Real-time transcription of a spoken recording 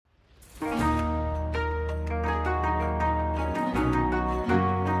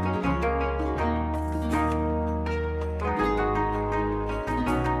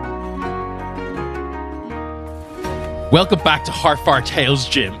Welcome back to Heartfar Tales,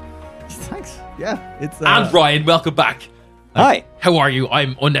 Jim. Thanks. Yeah, it's And Ryan, welcome back. Hi. How are you?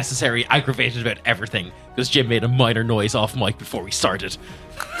 I'm unnecessarily aggravated about everything because Jim made a minor noise off mic before we started.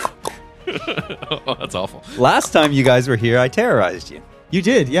 Oh, that's awful. Last time you guys were here, I terrorized you. You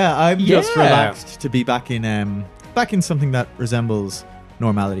did, yeah. I'm just Yeah. relaxed to be back in something that resembles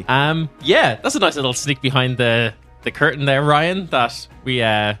normality. Yeah, that's a nice little sneak behind the curtain there, Ryan. That we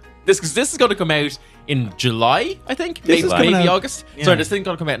this is going to come out in July, I think. This is coming Maybe out- August. yeah. Sorry, this thing's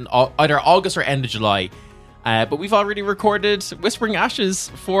going to come out in either August or end of July. But we've already recorded Whispering Ashes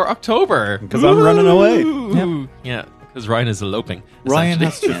for October. Because I'm running away. Ooh. Yeah, because Ryan is eloping. Ryan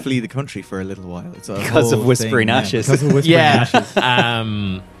has essentially. to flee the country for a little while. It's a Because of whole Whispering thing, Ashes. Because of Whispering Yeah.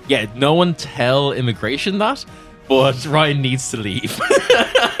 Ashes. Yeah, no one tell immigration that, but Ryan needs to leave.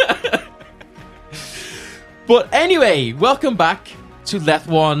 But anyway, welcome back to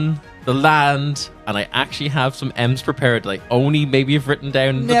Lethwan, the land, and I actually have some M's prepared, like only maybe have written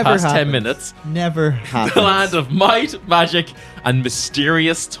down in the Never past 10 happens. minutes. Never happens. The land of might, magic, and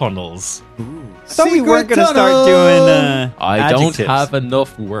mysterious tunnels. I thought we weren't Secret going to start tunnel. doing I don't adjectives. have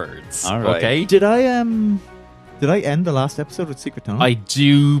enough words. All right. Okay? Did I end the last episode with Secret Tunnel? I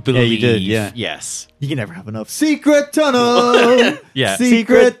do believe. you did, yeah. Yes. You can never have enough. Secret Tunnel. Yeah.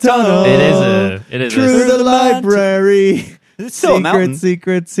 Secret Tunnel. It is Through the library. It's still a mountain.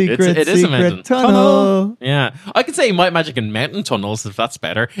 Secret it is a secret mountain. tunnel. Yeah, I could say might, magic, and mountain tunnels if that's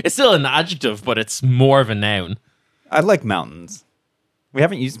better. It's still an adjective, but it's more of a noun. I like mountains. We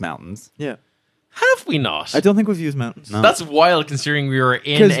haven't used mountains. Yeah. Have we not? I don't think we've used mountains. No. That's wild, considering we were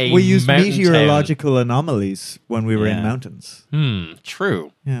in Because a we used mountain meteorological anomalies when we were in Yeah. mountains. town.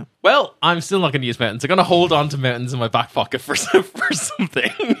 True. Yeah. Well, I'm still not going to use mountains. I'm going to hold on to mountains in my back pocket for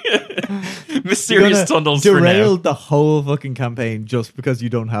something. Mysterious tunnels for derail now. the whole fucking campaign just because you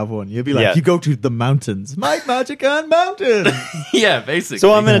don't have one. You'll be like, Yeah. you go to the mountains. Might, magic, and mountains. Yeah, basically.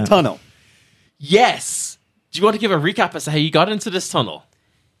 So I'm in Yeah. a tunnel. Yes. Do you want to give a recap as to how you got into this tunnel?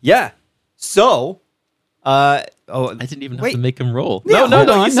 Yeah. So, I didn't even have Wait. to make him roll. Yeah, No, hold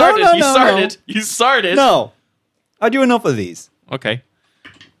you on. started. No, you no, started. You started. no. I do enough of these. Okay.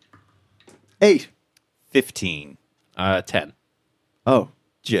 8. 15. 10. Oh,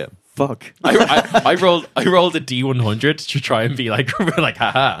 Jim. fuck. I rolled a D100 to try and be like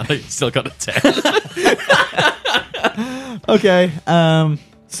haha, I still got a 10. Okay.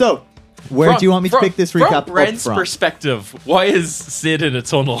 So, where do you want me to pick this recap from up Brent's from? perspective? Why is Sid in a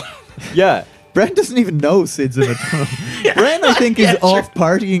tunnel? Yeah. Brent doesn't even know Sid's in a tunnel. Brent, I think, is Yeah, sure. off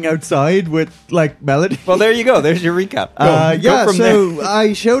partying outside with, like, Melody. Well, there you go. There's your recap. Go Yeah, from so there.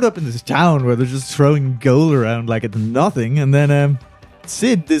 I showed up in this town where they're just throwing gold around like it's nothing, and then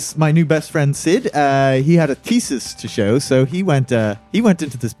Sid, my new best friend Sid, he had a thesis to show, so he went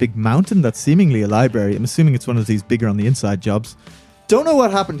into this big mountain that's seemingly a library. I'm assuming it's one of these bigger on the inside jobs. Don't know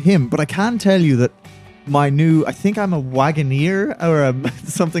what happened to him, but I can tell you that I think I'm a wagoneer or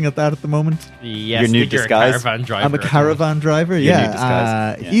something like that at the moment. Yes, Your new I think you're disguise? a caravan driver. I'm a caravan driver. Your new Yeah,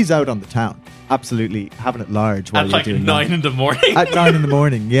 disguise. Yeah. He's out on the town, absolutely having it large while At you're like doing 9 that. in the morning. At 9 in the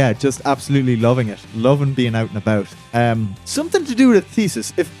morning, yeah, just absolutely loving it, loving being out and about. Something to do with a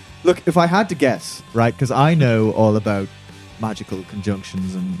thesis. If I had to guess, right, because I know all about magical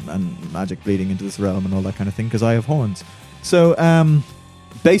conjunctions and magic bleeding into this realm and all that kind of thing, because I have horns. So,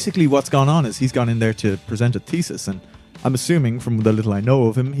 basically, what's gone on is he's gone in there to present a thesis, and I'm assuming from the little I know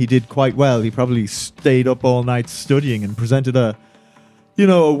of him, he did quite well. He probably stayed up all night studying and presented a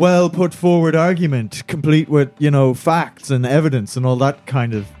well put forward argument, complete with, facts and evidence and all that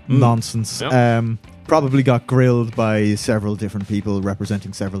kind of nonsense. Yep. Probably got grilled by several different people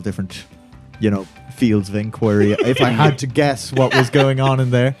representing several different, fields of inquiry. If I had to guess what was going on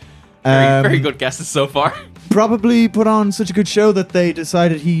in there. Very good guesses so far. Probably put on such a good show that they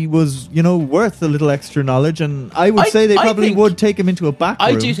decided he was, worth a little extra knowledge. And I would say they I probably think- would take him into a back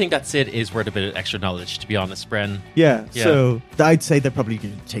room. I do think that Sid is worth a bit of extra knowledge, to be honest, Bren. Yeah, Yeah. so I'd say they're probably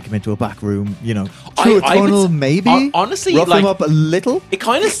going to take him into a back room, through I a would tunnel, s- maybe. honestly, rough like- him up a little. It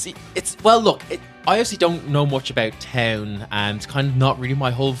kind of I obviously don't know much about town, and it's kind of not really my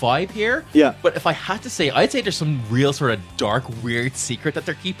whole vibe here. Yeah. But if I had to say, I'd say there's some real sort of dark, weird secret that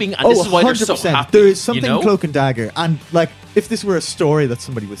they're keeping, and this is why they're so happy. There is something you know? cloak and dagger, and if this were a story that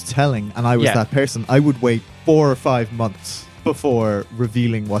somebody was telling, and I was Yeah. that person, I would wait 4 or 5 months before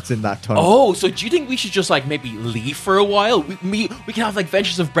revealing what's in that tunnel. Oh, so do you think we should just maybe leave for a while? We can have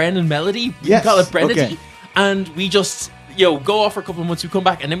Ventures of Bren and Melody. We Yes, can call it Brenity, okay. and we just go off for a couple of months. We come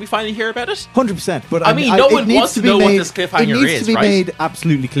back, and then we finally hear about it. 100%. But I mean, no it one needs wants to be know what made- this cliffhanger It needs is, to be right? made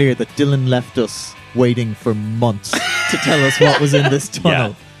absolutely clear that Dylan left us waiting for months to tell us what was in this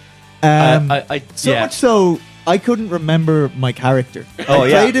tunnel. I So yeah. much so, I couldn't remember my character. Oh, I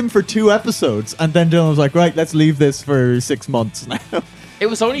yeah. played him for 2 episodes, and then Dylan was like, right, let's leave this for 6 months now. It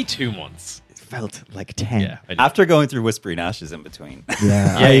was only 2 months. It felt like 10. Yeah. I know. After going through Whispering Ashes in between.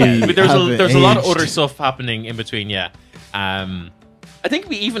 Yeah. But there's a lot of aged. other stuff happening in between. Yeah. I think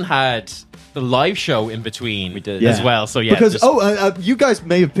we even had the live show in between. We did. as Yeah. well. So yeah, Because, just- you guys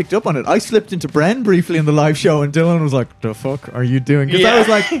may have picked up on it. I slipped into Bren briefly in the live show, and Dylan was like, the fuck are you doing? Because I Yeah. was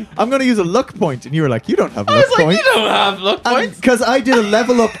like, I'm going to use a luck point. And you were like, you don't have I luck was like, points. you don't have luck points. Because I did a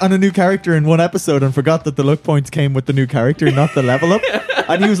level up on a new character in one episode and forgot that the luck points came with the new character, not the level up.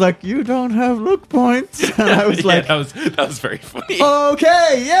 And he was like, you don't have luck points. And I was like, that was very funny.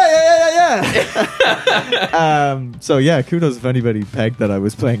 okay, yeah. So yeah, kudos if anybody pegged that I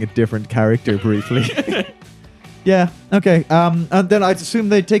was playing a different character briefly. Yeah, okay. And then I'd assume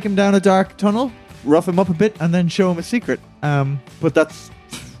they'd take him down a dark tunnel, rough him up a bit, and then show him a secret. But that's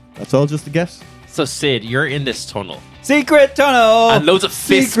all just a guess. So Sid, you're in this tunnel, Secret tunnel! and loads of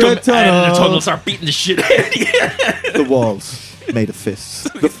fists Secret come out of the tunnel. tunnel, start beating the shit out of you. The walls made of fists.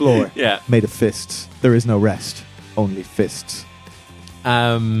 The floor Yeah. made of fists. There is no rest, only fists.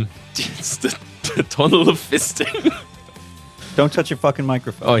 It's the tunnel of fisting. Don't touch your fucking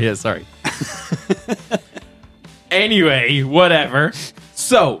microphone. Oh yeah, sorry. Anyway, whatever.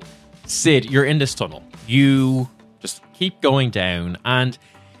 So, Sid, you're in this tunnel. You just keep going down, and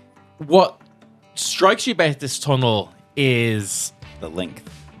what strikes you about this tunnel is The length.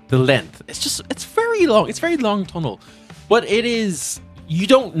 the length. It's very long. It's a very long tunnel. But it is, you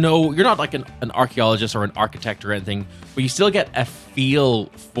don't know, you're not like an archaeologist or an architect or anything, but you still get a feel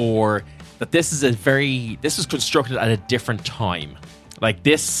for that this is constructed at a different time. Like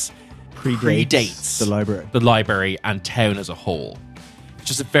this predates the library. and town as a whole. It's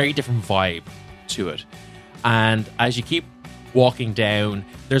just a very different vibe to it. And as you keep walking down,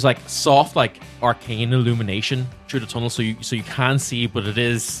 there's like soft, like arcane illumination through the tunnel, so you can see, but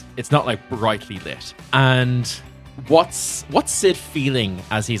it's not like brightly lit. And what's Sid feeling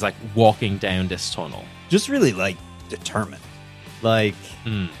as he's like walking down this tunnel? Just really, like, determined. Like,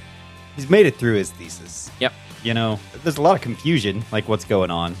 he's made it through his thesis. Yep. You know, there's a lot of confusion, like what's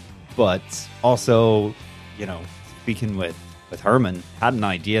going on. But also, you know, speaking with Herman, had an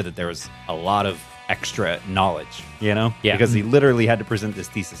idea that there was a lot of extra knowledge, you know? Yeah. Because he literally had to present this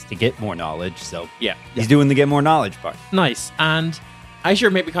thesis to get more knowledge. So Yeah. he's doing the get more knowledge part. Nice. And as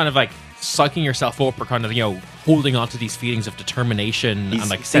you're maybe kind of like psyching yourself up or kind of, you know, holding on to these feelings of determination He's and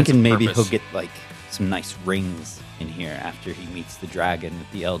like sense of thinking maybe purpose. he'll get like some nice rings in here after he meets the dragon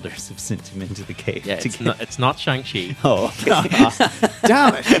that the elders have sent him into the cave. Yeah, to it's not Shang-Chi. Oh, okay.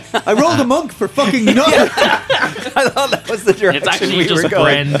 Damn it! I rolled a monk for fucking nothing. I thought that was the direction It's actually we just were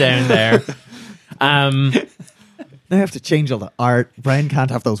going. Bren down there. They have to change all the art. Brian can't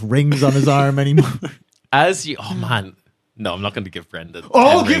have those rings on his arm anymore. As you, oh man, no, I'm not going to give Brendan.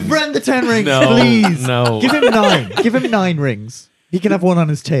 Oh, 10 give rings. Bren the 10 rings, No, please. no. Give him 9. Give him 9 rings. He can have one on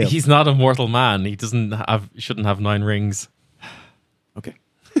his tail. He's not a mortal man. He shouldn't have 9 rings. Okay.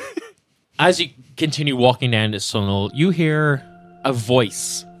 As you continue walking down this tunnel, you hear a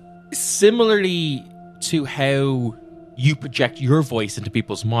voice, similarly to how you project your voice into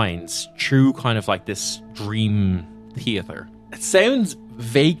people's minds through kind of like this dream theater. It sounds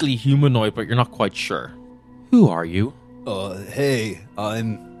vaguely humanoid, but you're not quite sure. Who are you? Hey,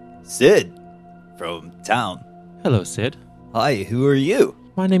 I'm Sid from town. Hello, Sid. Hi, who are you?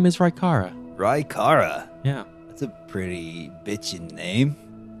 My name is Raikara. Raikara. Yeah. That's a pretty bitchin' name.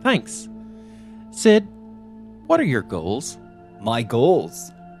 Thanks. Sid, what are your goals? My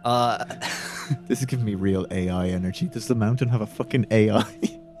goals. This is giving me real AI energy. Does the mountain have a fucking AI?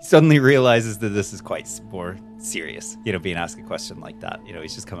 He suddenly realizes that this is quite more serious, you know, being asked a question like that. You know,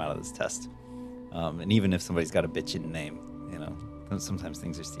 he's just come out of this test. And even if somebody's got a bitchin' name, you know, sometimes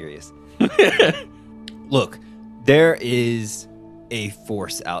things are serious. Look, there is a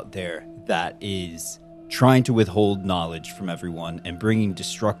force out there that is trying to withhold knowledge from everyone and bringing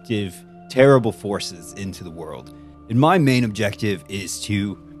destructive, terrible forces into the world. And my main objective is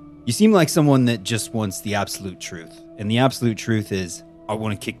to... You seem like someone that just wants the absolute truth. And the absolute truth is, I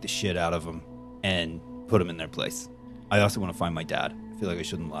want to kick the shit out of them and put them in their place. I also want to find my dad. I feel like I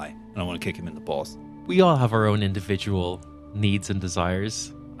shouldn't lie. And I want to kick him in the balls. We all have our own individual needs and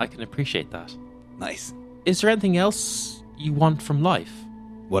desires. I can appreciate that. Nice. Is there anything else you want from life?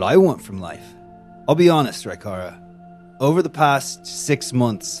 What I want from life? I'll be honest, Raikara. Over the past 6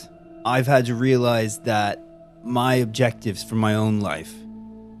 months, I've had to realize that my objectives for my own life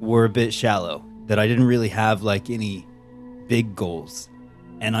were a bit shallow. That I didn't really have like any big goals.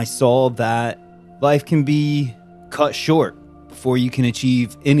 And I saw that life can be cut short before you can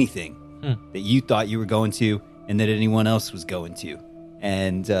achieve anything that you thought you were going to. and that anyone else was going to.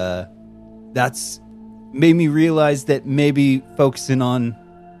 And that's made me realize that maybe focusing on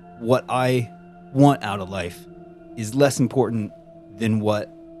what I want out of life is less important than what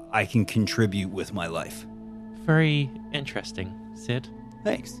I can contribute with my life. Very interesting, Sid.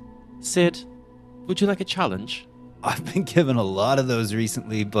 Thanks. Sid, would you like a challenge? I've been given a lot of those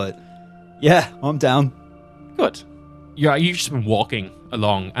recently, but yeah, I'm down. Good. Yeah, you've just been walking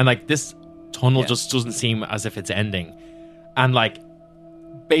along, and like this tunnel Yeah. just doesn't seem as if it's ending. And like,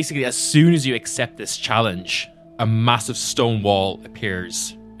 basically, as soon as you accept this challenge, a massive stone wall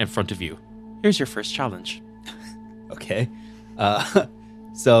appears in front of you. Here's your first challenge. Okay.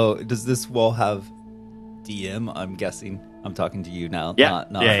 So does this wall have DM? I'm guessing. I'm talking to you now. Yeah.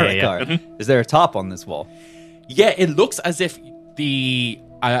 Not Yeah. Rekar. Mhm. Is there a top on this wall? Yeah, it looks as if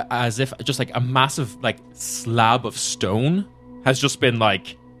just like a massive like slab of stone has just been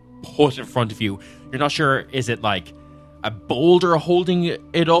like put in front of you. You're not sure, is it like a boulder holding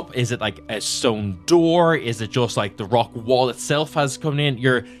it up? Is it like a stone door? Is it just like the rock wall itself has come in?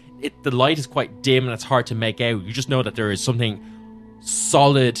 The light is quite dim and it's hard to make out. You just know that there is something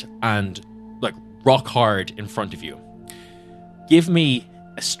solid and like rock hard in front of you. Give me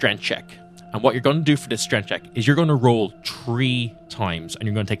a strength check. And what you're going to do for this strength check is you're going to roll 3 times and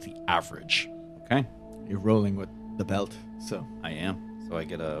you're going to take the average. Okay. You're rolling with the belt, so I am. So I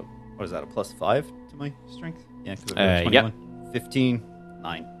get a, what is that, a +5 to my strength? Yeah, because Uh, I've got 21. 15,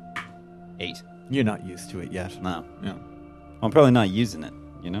 9, 8. you're not used to it yet. No. Yeah. I'm probably not using it,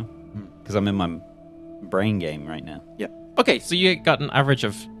 you know? Because I'm in my brain game right now. Yeah. Okay, so you got an average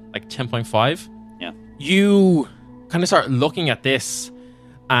of like 10.5. Yeah. You kind of start looking at this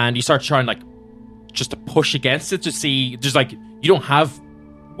and you start trying like just to push against it to see, just like you don't have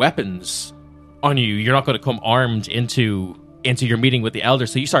weapons on you. You're not going to come armed into your meeting with the elder.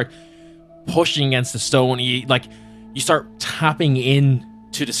 So you start pushing against the stone. You start tapping in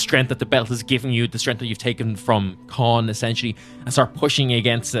to the strength that the belt is giving you, the strength that you've taken from Khan, essentially, and start pushing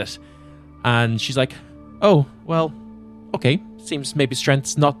against it. And she's like, "Oh, well, okay. Seems maybe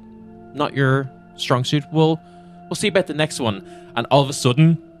strength's not your strong suit. We'll see about the next one." And all of a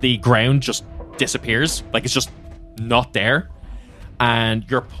sudden, the ground just disappears. Like it's just not there. And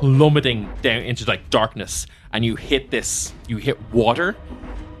you're plummeting down into like darkness. And you hit water.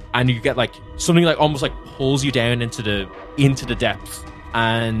 And you get like something like almost like pulls you down into the depths.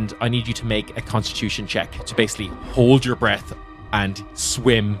 And I need you to make a constitution check to basically hold your breath and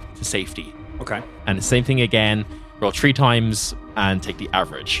swim to safety. Okay. And the same thing again. Roll 3 times and take the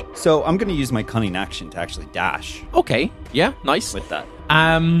average. So I'm going to use my cunning action to actually dash Okay. Yeah. Nice. with that.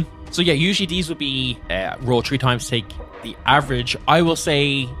 So yeah, usually these would be roll 3 times, take the average. I will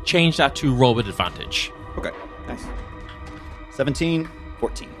say change that to roll with advantage. Okay. Nice. 17,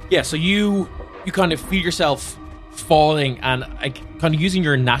 14. Yeah, so you kind of feel yourself falling and kind of using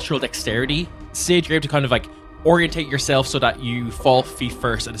your natural dexterity, Sid, you're able to kind of like orientate yourself so that you fall feet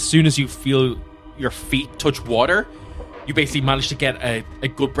first. And as soon as you feel your feet touch water, you basically manage to get a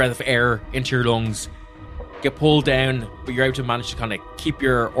good breath of air into your lungs, get pulled down, but you're able to manage to kind of keep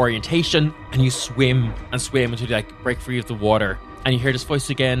your orientation, and you swim until you like break free of the water. And you hear this voice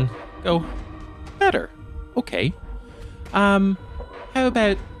again go, "Better. Okay. How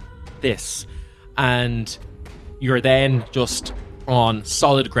about this?" And you're then just on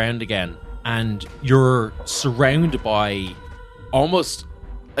solid ground again, and you're surrounded by almost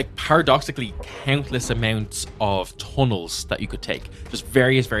like paradoxically countless amounts of tunnels that you could take, just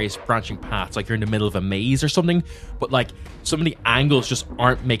various branching paths, like you're in the middle of a maze or something, but like some of the angles just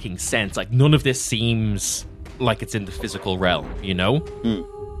aren't making sense. Like none of this seems like it's in the physical realm, you know?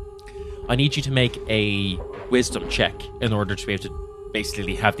 I need you to make a wisdom check in order to be able to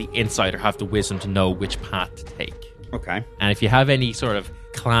basically have the insight or have the wisdom to know which path to take. Okay. And if you have any sort of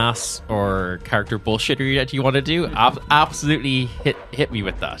class or character bullshittery that you want to do, absolutely hit me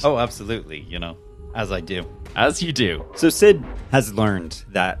with that. Oh, absolutely. You know, as I do. As you do. So Sid has learned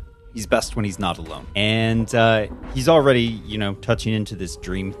that he's best when he's not alone. And he's already, you know, touching into this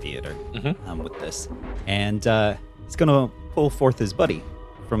dream theater with this. And he's going to pull forth his buddy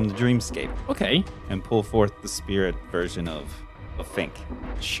from the dreamscape Okay. and pull forth the spirit version of Fink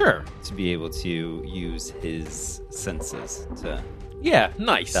Sure. to be able to use his senses to Yeah,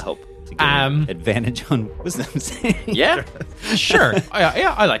 nice. help to get an advantage on wisdom saving. Yeah, sure.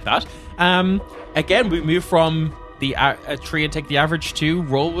 Yeah, I like that. Again, we move from the tree and take the average to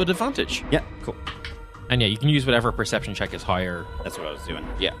roll with advantage. Yeah, cool. And yeah, you can use whatever perception check is higher. That's what I was doing.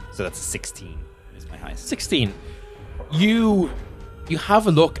 Yeah. So that's a 16 is my highest. 16. You have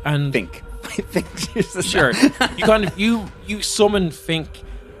a look and Fink. Fink. sure. You kind of you summon Fink,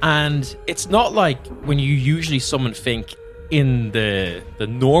 And it's not like when you usually summon Fink in the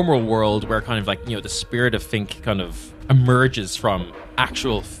normal world where kind of like, the spirit of Fink kind of emerges from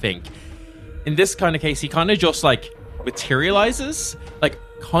actual Fink. In this kind of case, he kind of just like materializes, like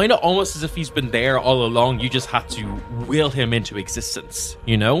kind of almost as if he's been there all along. You just had to will him into existence,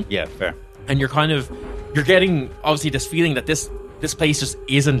 Yeah, fair. And you're getting obviously this feeling that this place just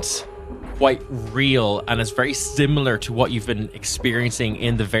isn't quite real, and it's very similar to what you've been experiencing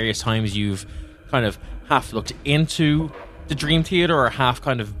in the various times you've kind of half looked into the Dream Theater or half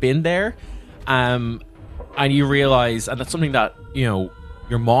kind of been there. And you realize, and that's something that your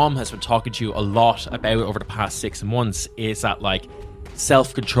mom has been talking to you a lot about over the past 6 months, is that like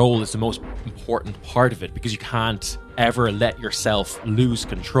self-control is the most important part of it, because you can't ever let yourself lose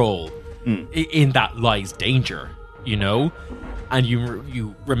control. In that lies danger, and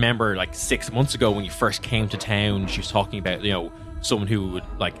you remember like 6 months ago when you first came to town, she was talking about someone who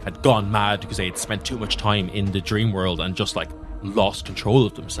had gone mad because they had spent too much time in the dream world and just like lost control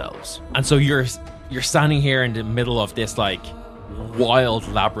of themselves. And so you're standing here in the middle of this like wild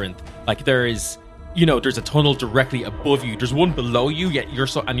labyrinth. Like there's a tunnel directly above you, there's one below you, yet you're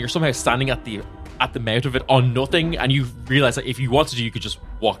somehow standing at the mouth of it on nothing, and you realize that if you wanted to, you could just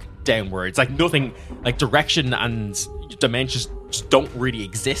walk downwards. Like nothing, like direction and dimensions just don't really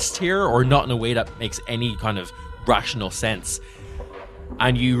exist here, or not in a way that makes any kind of rational sense.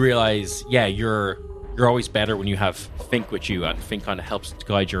 And you realize, you're always better when you have Fink with you, and Fink kind of helps to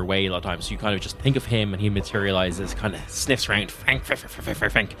guide your way a lot of times. So you kind of just think of him, and he materializes, kind of sniffs around,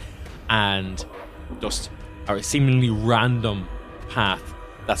 Fink, and just a seemingly random path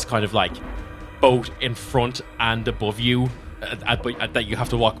that's kind of like both in front and above you, that you have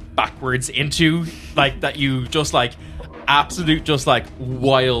to walk backwards into, like that you just like absolute just like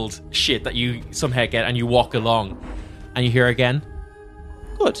wild shit that you somehow get, and you walk along and you hear again,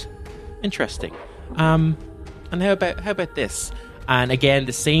 good, interesting, and how about this? And again,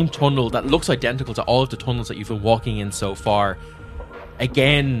 the same tunnel that looks identical to all of the tunnels that you've been walking in so far.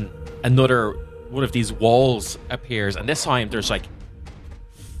 Again, another one of these walls appears, and this time there's like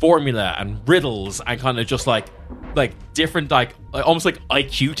formula and riddles and kind of just like different like almost like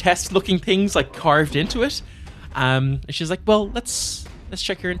IQ test looking things like carved into it. And she's like, well, let's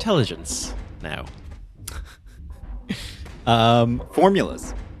check your intelligence now.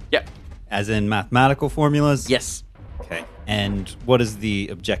 Formulas. Yep. As in mathematical formulas? Yes. Okay. And what is the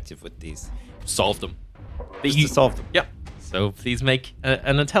objective with these? Solve them. Just to solve them? Yep. So please make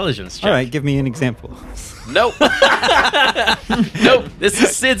an intelligence check. All right, give me an example. Nope. Nope. This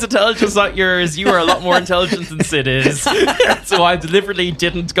is Sid's intelligence, not yours. You are a lot more intelligent than Sid is. So I deliberately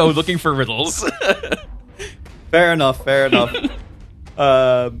didn't go looking for riddles. Fair enough.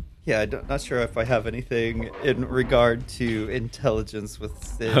 Not sure if I have anything in regard to intelligence with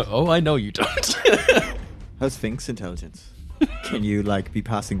Sid. Oh, I know you don't. How's Fink's intelligence? Can you be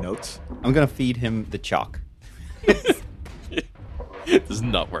passing notes? I'm going to feed him the chalk. It does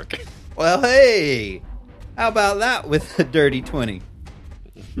not work. Well, hey, how about that with a dirty 20?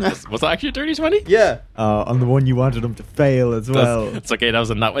 Was that actually a dirty 20? Yeah. On the one you wanted him to fail as well. It's okay. That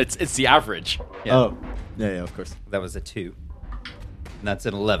was it's the average. Yeah. Oh, yeah, of course. That was a 2. And that's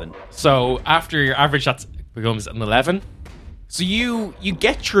an 11. So after your average, that becomes an 11. So you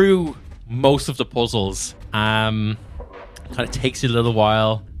get through most of the puzzles. Kind of takes you a little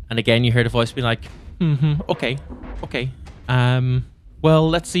while, and again you hear the voice being like, okay. Well,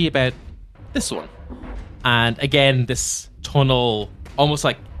 let's see about this one. And again, this tunnel, almost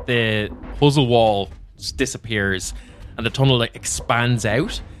like the puzzle wall just disappears, and the tunnel expands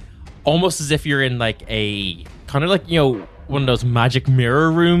out, almost as if you're in a kind of one of those magic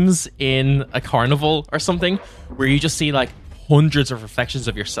mirror rooms in a carnival or something, where you just see hundreds of reflections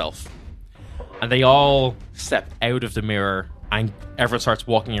of yourself, and they all step out of the mirror, and everyone starts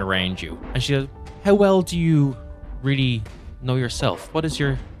walking around you. And she goes, how well do you really know yourself? What is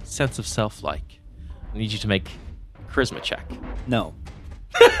your sense of self like? I need you to make a charisma check. No.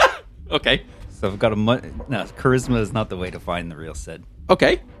 Okay. So I've got no, charisma is not the way to find the real Sid.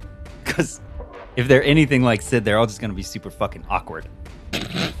 Okay. Because if they're anything like Sid, they're all just going to be super fucking awkward.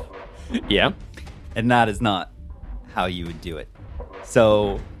 Yeah. And that is not how you would do it.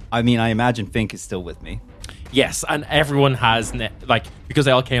 So, I imagine Fink is still with me. Yes, and everyone has, because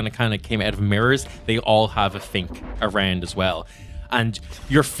they all kind of came out of mirrors, they all have a Fink around as well. And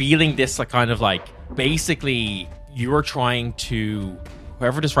you're feeling this basically you're trying to,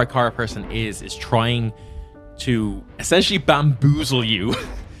 whoever this Rykara person is trying to essentially bamboozle you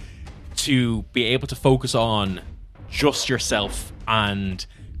to be able to focus on just yourself. And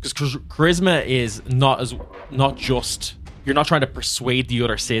because charisma is not just you're not trying to persuade the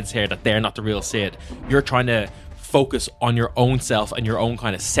other Sids here that they're not the real Sid. You're trying to focus on your own self and your own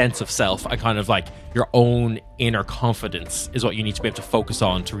kind of sense of self, and kind of like your own inner confidence is what you need to be able to focus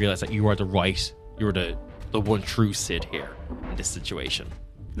on to realize that you're the one true Sid here in this situation.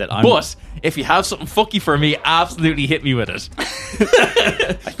 But if you have something fucky for me, absolutely hit me with it.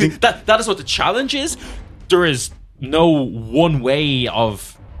 I think that is what the challenge is. There is no one way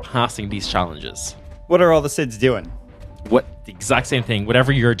of passing these challenges. What are all the Sids doing? The exact same thing,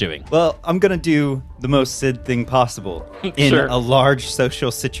 whatever you're doing. Well, I'm going to do the most Sid thing possible in Sure. a large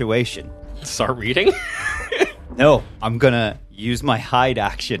social situation. Start reading. No, I'm going to use my hide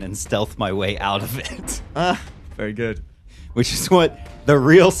action and stealth my way out of it. Very good. Which is what the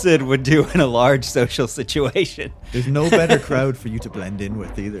real Sid would do in a large social situation. There's no better crowd for you to blend in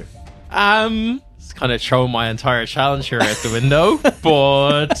with either. It's kind of throwing my entire challenge here out the window,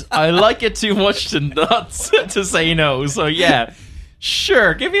 but I like it too much to not to say no. So yeah,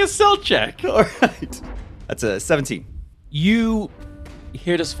 sure, give me a stealth check. All right. That's a 17. You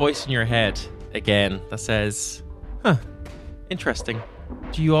hear this voice in your head again that says, "Huh, interesting.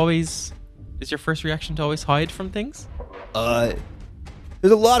 Is your first reaction to always hide from things?"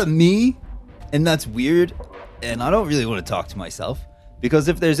 There's a lot of me, and that's weird, and I don't really want to talk to myself, because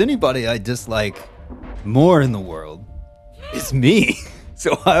if there's anybody I dislike more in the world, it's me.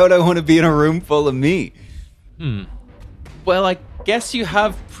 So why would I want to be in a room full of me? Well, I guess you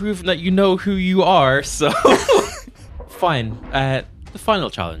have proven that you know who you are, so fine. The final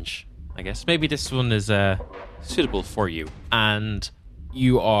challenge, I guess. Maybe this one is suitable for you. And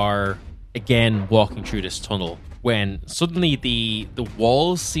you are again walking through this tunnel when suddenly the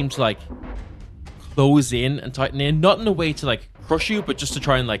walls seem to like close in and tighten in, not in a way to like crush you, but just to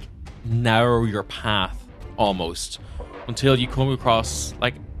try and like narrow your path almost, until you come across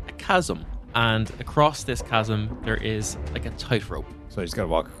like a chasm. And across this chasm there is like a tightrope. So I just gotta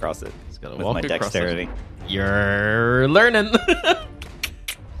walk across it. Just gotta with walk my across dexterity. You're learning.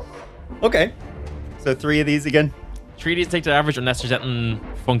 Okay. So 3 of these again. 3Ds take the average unless there's something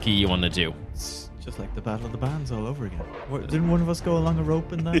funky you want to do. It's just like the Battle of the Bands all over again. Didn't one of us go along a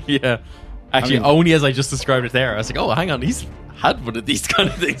rope in that? Yeah. Actually, I mean- only as I just described it there, I was like, oh, hang on, he's had one of these kind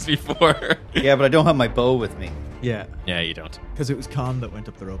of things before. Yeah, but I don't have my bow with me. Yeah, Yeah, you don't. because it was Khan that went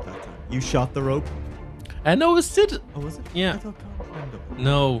up the rope that time. You shot the rope. No, it was Sid. Oh, was it? Yeah. I thought Khan climbed up.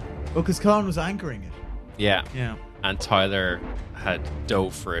 No. Oh, because Khan was anchoring it. Yeah. Yeah. And Tyler had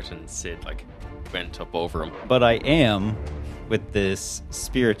dove for it and Sid, like, went up over him. But I am with this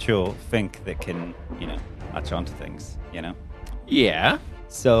spiritual think that can, latch onto things, Yeah.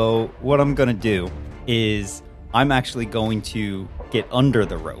 So what I'm going to do is I'm actually going to get under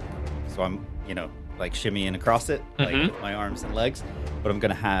the rope. So I'm, like shimmying across it, like with my arms and legs. But I'm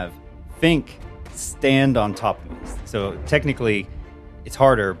going to have Fink stand on top of me. So technically it's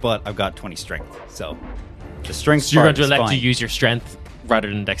harder, but I've got 20 strength. So the strength So you're going part to is elect to fine. use your strength rather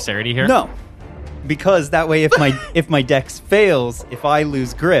than dexterity here? No, because that way, if my dex fails, if I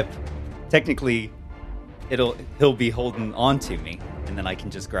lose grip, technically, he'll be holding onto me, and then I can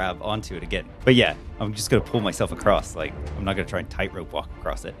just grab onto it again. But yeah, I'm just gonna pull myself across. Like I'm not gonna try and tightrope walk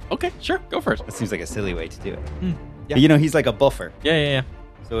across it. Okay, sure. Go for it. That seems like a silly way to do it. Yeah. But, he's like a buffer. Yeah, yeah,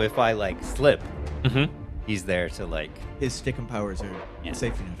 So if I like slip, yeah. Mm-hmm. he's there to like His sticking powers are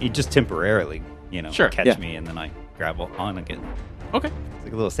safety net. He just temporarily, Sure, catch yeah. me, and then I grab on again. Okay. It's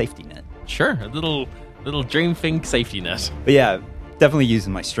like a little safety net. Sure. A little Dream Fink safety net. But yeah, definitely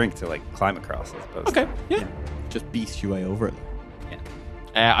using my strength to like climb across, I suppose. Okay. Yeah. Just beast your way over it.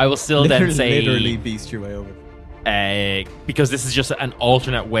 I will still then say... Literally beast your way over it. Because this is just an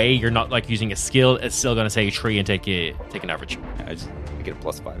alternate way, you're not like using a skill, it's still going to say 3 and take an average. Yeah, I get a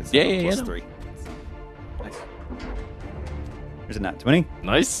 +5 instead Yeah, of yeah, a yeah, +3. Nice. There's a nat 20.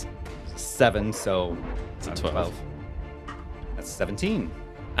 Nice. 7, so It's a not 12. That's 17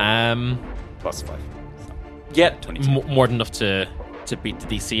 Um, +5. So. yeah, 22. more than enough to beat the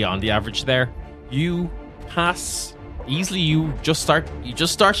DC on the average there. You pass easily. You just start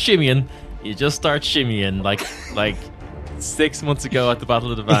shimmying. You just start shimmying like 6 months ago at the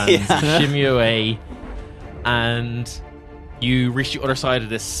Battle of the Bands. Yeah. You shimmy away, and you reach the other side of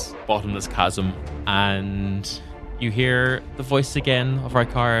this bottomless chasm, and you hear the voice again of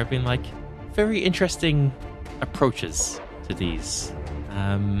Rykara being like, very interesting approaches to these.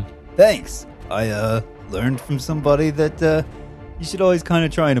 Thanks. I learned from somebody that you should always kind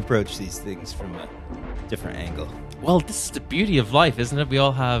of try and approach these things from a different angle. Well, this is the beauty of life, isn't it? We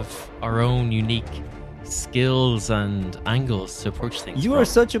all have our own unique skills and angles to approach things. You from. are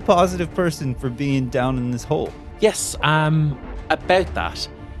such a positive person for being down in this hole. Yes, about that.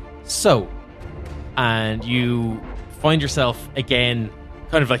 So, and you find yourself again,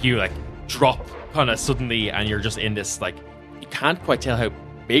 kind of like you like drop kind of suddenly, and you're just in this like you can't quite tell how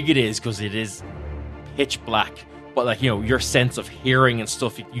big it is because it is pitch black. But like your sense of hearing and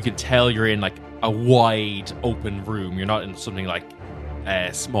stuff, you can tell you're in like a wide open room. You're not in something like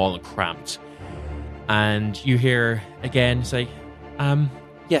small and cramped. And you hear again say,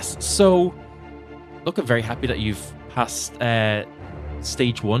 "Yes. So, look, I'm very happy that you've passed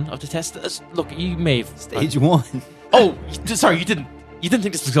stage 1 of the test. Look, you may have Stage 1. Oh, sorry, you didn't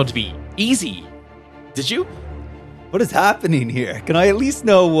think this was going to be easy, did you? What is happening here? Can I at least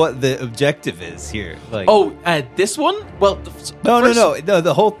know what the objective is here? Like, This one? Well, no,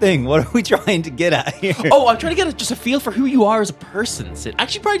 the whole thing. What are we trying to get at here? Oh, I'm trying to get just a feel for who you are as a person, Sid.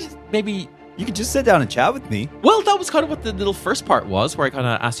 Actually, probably maybe. You could just sit down and chat with me. Well, that was kind of what the little first part was, where I kind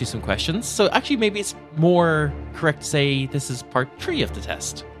of asked you some questions. So actually, maybe it's more correct to say this is part 3 of the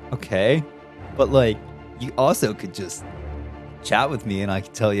test. Okay, but like, you also could just chat with me, and I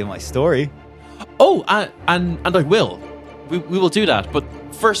could tell you my story. Oh, and I will. We will do that. But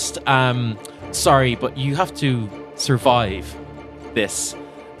first, sorry, but you have to survive this,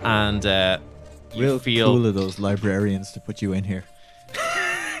 and you Real feel cool of those librarians to put you in here.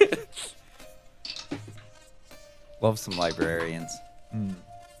 Love some librarians.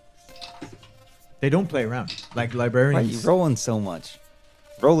 They don't play around. Like Why are you librarians. rolling so much?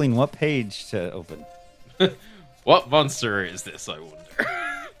 Rolling what page to open? What monster is this, I wonder?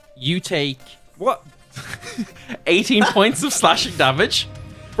 You take What? 18 points of slashing damage.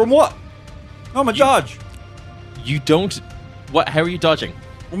 From what? Oh, my dodge. You don't. What? How are you dodging?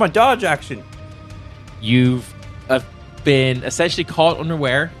 Well, my dodge action. You've been essentially caught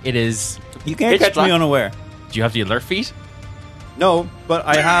unaware. It is. You can't pitch catch black. me unaware. Do you have the alert feat No, but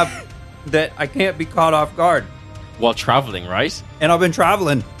I have that I can't be caught off guard. while traveling? Right. And I've been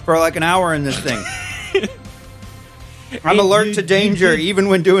traveling for like an hour in this thing. I'm alert to danger even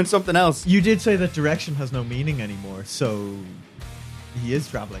when doing something else. You did say that direction has no meaning anymore, so he is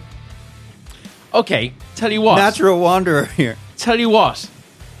traveling. Okay. Tell you what. Natural wanderer here. Tell you what.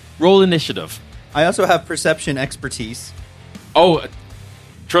 Roll initiative. I also have perception expertise. Oh,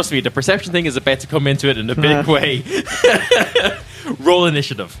 trust me, the perception thing is about to come into it in a big way. Roll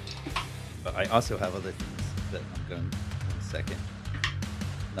initiative. But I also have other things that I'm going in a second.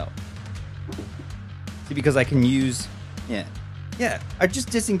 No. See, because I can use... Yeah, I just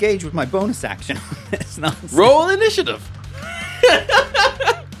disengage with my bonus action. It's nonsense. Roll initiative.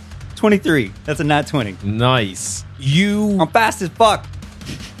 23. That's a nat 20. Nice. You I'm fast as fuck.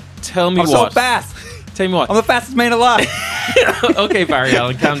 tell me I'm what. so fast. Tell me what. I'm the fastest man alive. Okay, Barry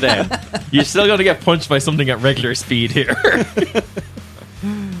Allen, calm down. You're still going to get punched by something at regular speed here.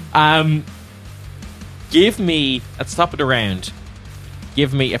 Give me, at the top of the round,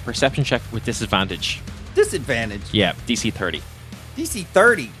 give me a perception check with disadvantage. Disadvantage. Yeah, DC 30. DC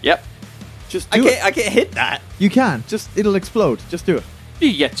 30. Yep. Just I do it. can't hit that. You can. Just it'll explode. Just do it.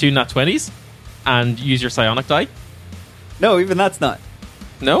 You get 2 nat 20s and use your psionic die. No, even that's not.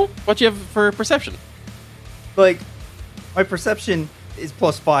 No? What do you have for perception? Like, my perception is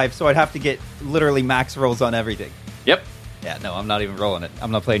 +5, so I'd have to get literally max rolls on everything. Yep. Yeah, no, I'm not even rolling it.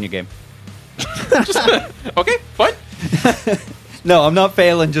 I'm not playing your game. Okay, fine. No, I'm not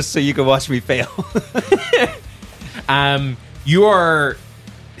failing just so you can watch me fail. You are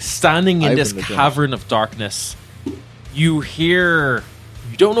standing in I this wouldn't have done cavern of darkness. You hear,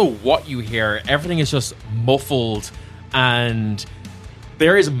 you don't know what you hear. Everything is just muffled, and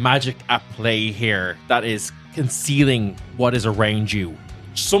there is magic at play here that is concealing what is around you.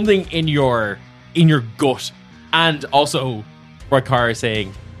 Something in your gut, and also Rykar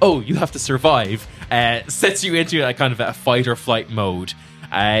saying, "Oh, you have to survive," sets you into a kind of a fight or flight mode.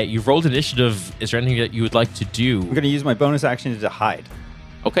 You've rolled initiative. Is there anything that you would like to do? I'm going to use my bonus action to hide.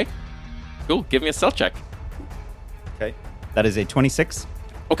 Okay. Cool. Give me a stealth check. Okay. That is a 26.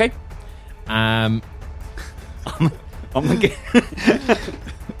 Okay. I'm gonna get...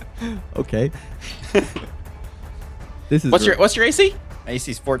 Okay. This is What's your AC?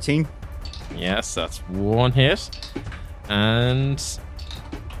 AC's 14. Yes, that's one hit. And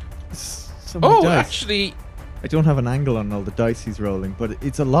so many dice. actually, I don't have an angle on all the dice he's rolling, but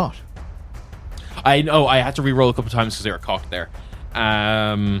it's a lot. I know I had to re-roll a couple times because they were cocked there.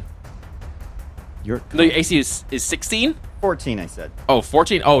 You're The AC is 16. 14, I said. Oh,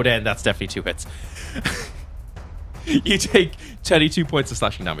 14. Oh, then that's definitely 2 hits. You take 22 points of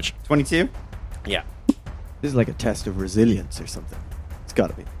slashing damage. 22? Yeah. This is like a test of resilience or something. It's got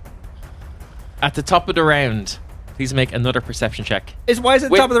to be. At the top of the round, please make another perception check. Why is it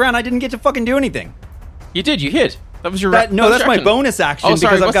the Wait. top of the round? I didn't get to fucking do anything. You did. You hit. That was your. No, that was that's your my action. bonus action Oh, sorry,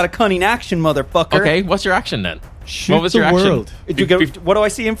 because I've what's- got a cunning action, motherfucker. Okay, what's your action then? Shoot What was the your action? world. What do I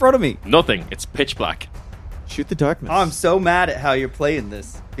see in front of me? Nothing. It's pitch black. Shoot the darkness. I'm so mad at how you're playing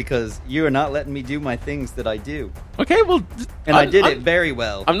this because you are not letting me do my things that I do. Okay, well, And I did it very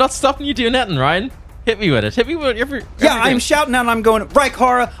well. I'm not stopping you doing nothing, Ryan. Hit me with it. Hit me with every. Yeah, I'm everything. shouting out and I'm going,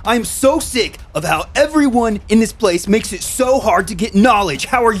 Raikara, I'm so sick of how everyone in this place makes it so hard to get knowledge.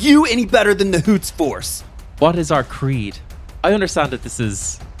 How are you any better than the Hoots Force? What is our creed? I understand that this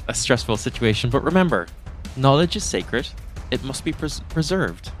is a stressful situation, but remember, knowledge is sacred. It must be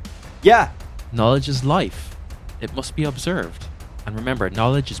preserved. Yeah, Knowledge is life. It must be observed. And remember,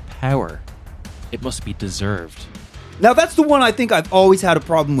 knowledge is power. It must be deserved. now that's the one I think I've always had a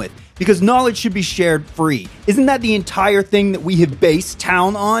problem with because knowledge should be shared free. Isn't that the entire thing that we have based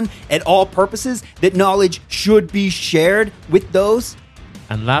town on at all purposes? That knowledge should be shared with those?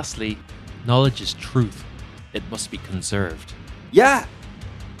 And lastly, knowledge is truth. It must be conserved. Yeah.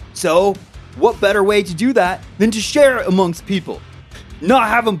 So, what better way to do that than to share it amongst people? Not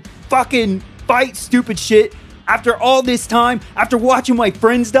have them fucking fight stupid shit after all this time, after watching my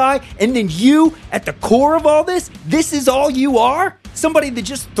friends die, and then you, at the core of all this is all you are? Somebody that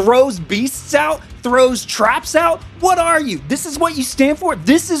just throws beasts out, throws traps out? What are you? This is what you stand for?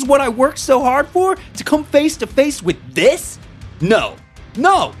 This is what I worked so hard for? To come face to face with this? No.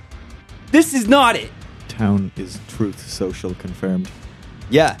 No. This is not it. Town is truth social confirmed.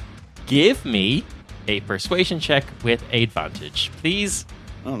 Yeah. Give me a persuasion check with advantage, please.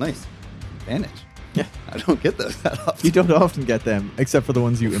 Oh, nice. Advantage. Yeah. I don't get those that often. You don't often get them, except for the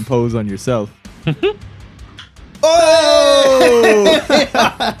ones you impose on yourself. Oh!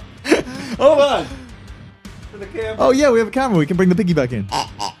 Hold on. For the camera. Oh yeah, we have a camera. We can bring the piggy back in.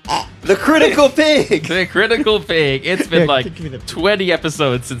 The critical pig. The critical pig. It's been Yeah, like give me the- 20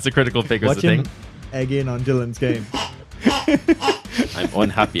 episodes since the critical pig was Watch a him thing. egg in on Dylan's game. I'm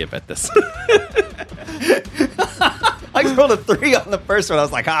unhappy about this. I rolled a 3 on the first one. I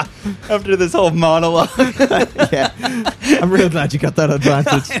was like, after this whole monologue. Yeah, I'm real glad you got that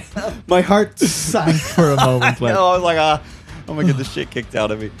advantage. My heart sank for a moment. I Like, was like, I'm gonna get the shit kicked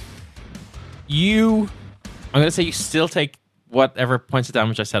out of me. I'm going to say you still take whatever points of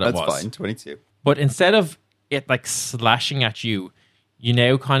damage I said it That's was. fine. 22. But instead of it like slashing at you, you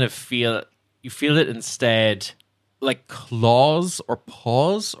now kind of feel it instead like claws or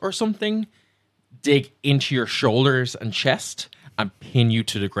paws or something dig into your shoulders and chest and pin you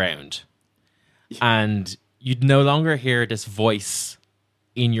to the ground. And you no longer hear this voice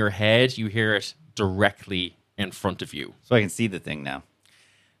in your head, you hear it directly in front of you. So I can see the thing now.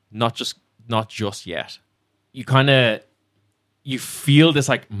 Not just yet. You feel this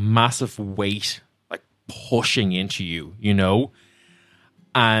like massive weight like pushing into you, you know?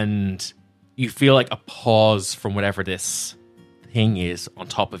 And you feel like a pause from whatever this thing is on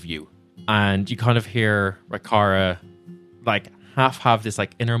top of you. And you kind of hear Raikara like half have this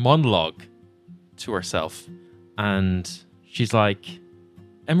like inner monologue to herself. And she's like,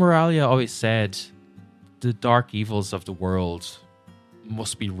 Emeralia always said the dark evils of the world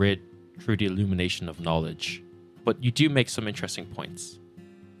must be rid through the illumination of knowledge. But you do make some interesting points.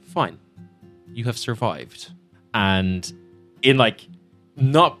 Fine. You have survived. And in like,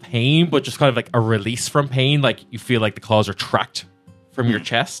 not pain, but just kind of like a release from pain, like you feel like the claws are tracked from your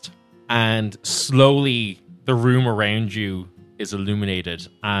chest. And slowly the room around you is illuminated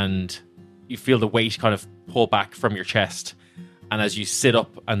and you feel the weight kind of pull back from your chest. And as you sit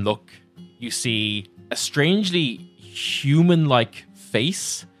up and look, you see a strangely human-like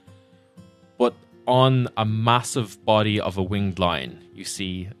face, but on a massive body of a winged lion, you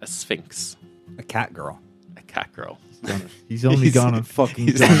see a sphinx, A cat girl. a cat girl. he's only gone and fucking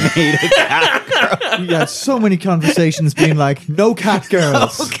He's done it. made a cat girl. We had so many conversations being like, no cat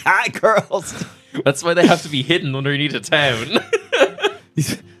girls. Oh, cat girls. That's why they have to be hidden underneath a town.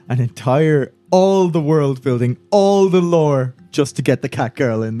 An entire, all the world building, all the lore just to get the cat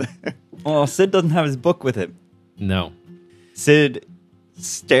girl in there. Well, Sid doesn't have his book with him. No. Sid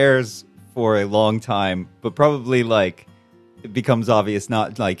stares for a long time, but probably like it becomes obvious,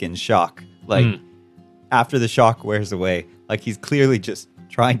 not like in shock. Like after the shock wears away, like he's clearly just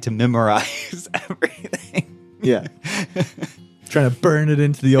trying to memorize everything. Yeah. Trying to burn it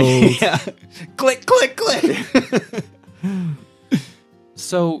into the old. Yeah. Click, click, click.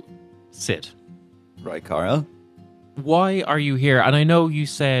 So, Sid, Right, Kara? why are you here? And I know you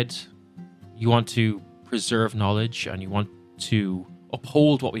said you want to preserve knowledge and you want to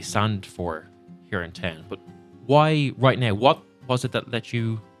uphold what we stand for here in town. But why right now? What was it that let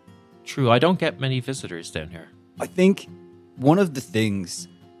you through? I don't get many visitors down here. I think one of the things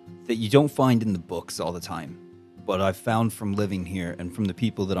that you don't find in the books all the time, but I've found from living here and from the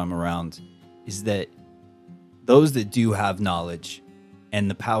people that I'm around, is that those that do have knowledge and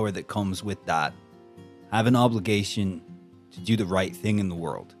the power that comes with that have an obligation to do the right thing in the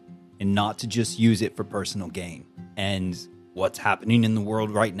world and not to just use it for personal gain. And what's happening in the world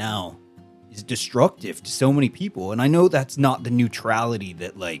right now is destructive to so many people. And I know that's not the neutrality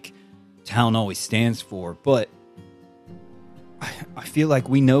that like town always stands for, but I feel like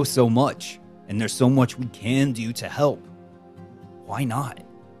we know so much and there's so much we can do to help. Why not?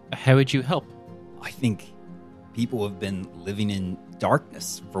 How would you help? I think people have been living in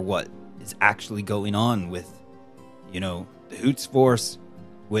darkness for what is actually going on with, the Hoots Force,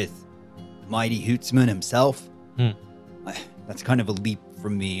 with Mighty Hootsman himself. That's kind of a leap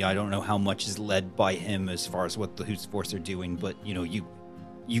from me. I don't know how much is led by him as far as what the Hoots Force are doing, but,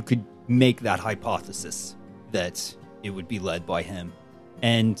 you could make that hypothesis that it would be led by him.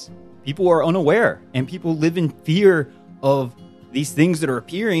 And people are unaware, and people live in fear of these things that are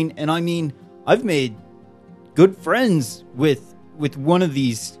appearing. And I mean, I've made good friends with one of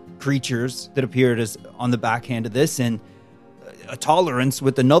these creatures that appeared as on the backhand of this, and a tolerance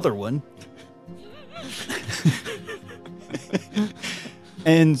with another one.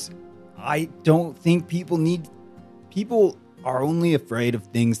 And I don't think people are only afraid of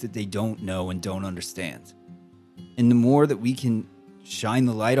things that they don't know and don't understand. And the more that we can shine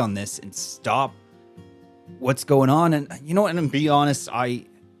the light on this and stop what's going on, and and be honest, I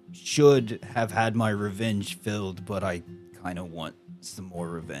should have had my revenge filled, but I kind of want some more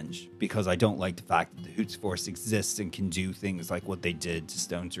revenge because I don't like the fact that the Hoots Force exists and can do things like what they did to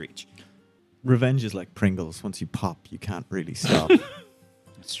Stone's Reach. Revenge is like Pringles. Once you pop, you can't really stop.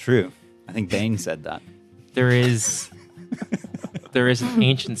 It's true. I think Bane said that. There is an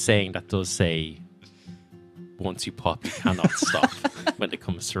ancient saying that does say, once you pop, you cannot stop when it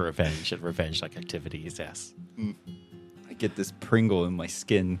comes to revenge and revenge-like activities, yes. I get this Pringle in my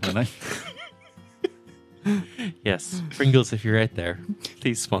skin when I... Yes, Pringles, if you're out there,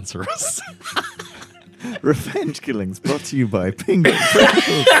 please sponsor us. Revenge Killings brought to you by Pringles,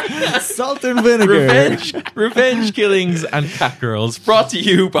 Salt and Vinegar. Revenge Killings and Cat Girls brought to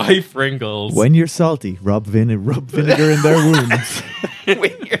you by Pringles. When you're salty, rub vinegar in their wounds.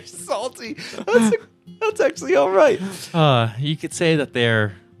 When you're salty. That's actually all right. You could say that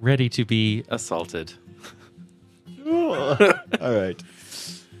they're ready to be assaulted. All right.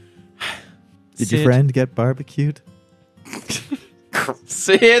 Did your friend get barbecued?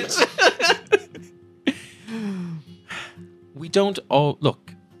 Sid! We don't all...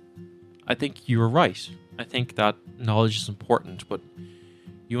 Look, I think you were right. I think that knowledge is important, but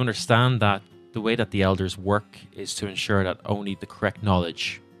you understand that the way that the elders work is to ensure that only the correct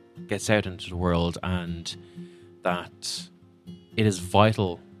knowledge gets out into the world, and that it is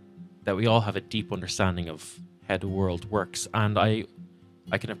vital that we all have a deep understanding of how the world works. And I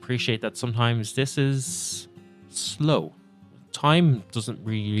can appreciate that sometimes this is slow. Time doesn't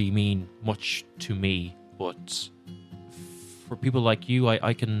really mean much to me, but for people like you,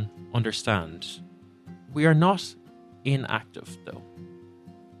 I can understand. We are not inactive, though.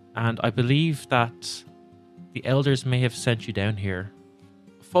 And I believe that the elders may have sent you down here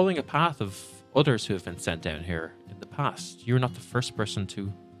following a path of others who have been sent down here in the past. You're not the first person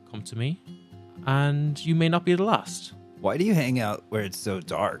to come to me, and you may not be the last. Why do you hang out where it's so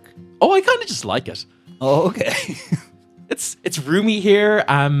dark? Oh, I kind of just like it. Oh, okay. It's roomy here.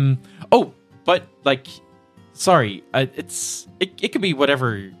 But like, sorry. It can be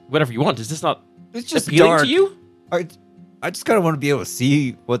whatever you want. Is this not It's just appealing dark. to you? I just kind of want to be able to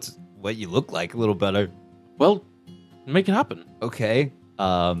see what you look like a little better. Well, make it happen. Okay.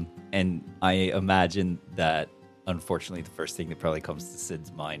 And I imagine that, unfortunately, the first thing that probably comes to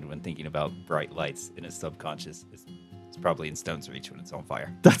Sid's mind when thinking about bright lights in his subconscious is it's probably in Stone's Reach when it's on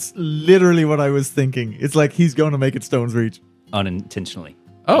fire. That's literally what I was thinking. It's like he's going to make it Stone's Reach. Unintentionally.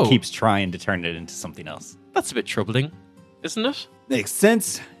 Oh. He keeps trying to turn it into something else. That's a bit troubling, isn't it? Makes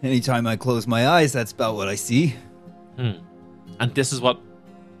sense. Anytime I close my eyes, that's about what I see. And this is what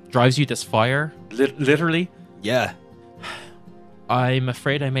drives you, this fire? Literally? Yeah. I'm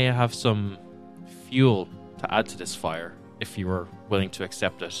afraid I may have some fuel to add to this fire, if you were willing to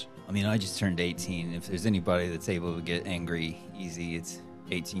accept it. I mean, I just turned 18. If there's anybody that's able to get angry easy, it's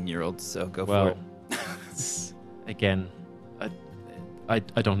 18-year-olds, so go for it. Again, I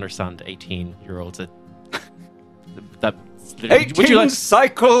don't understand 18-year-olds. That 18 would you like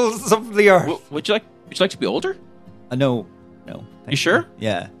cycles of the earth. would you like to be older? No. You sure?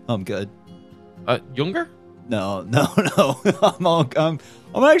 Yeah, I'm good. Younger? No.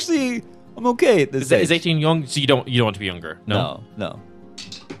 I'm okay at this age. Is 18 young? So you don't want to be younger? No.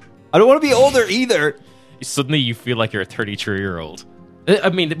 I don't want to be older either. Suddenly you feel like you're a 33-year-old. I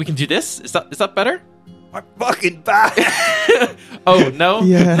mean, we can do this. Is that better? My fucking back. Oh no.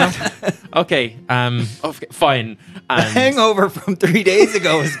 Yeah. Okay. Okay, fine. The And, hangover from 3 days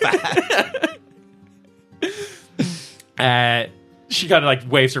ago is back. she kind of like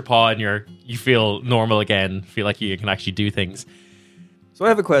waves her paw, and you feel normal again. Feel like you can actually do things. So I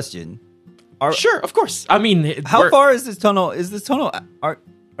have a question. Sure, of course. I mean, How far is this tunnel?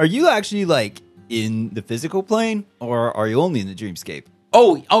 Are you actually like in the physical plane, or are you only in the dreamscape?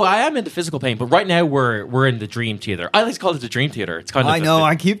 Oh, I am in the physical plane, but right now we're in the dream theater. I like to call it the dream theater. It's kind of I know.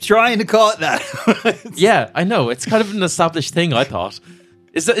 I keep trying to call it that. yeah, I know. It's kind of an established thing. I thought.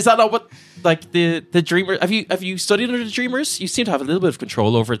 Is that not what like the dreamer? Have you studied under the dreamers? You seem to have a little bit of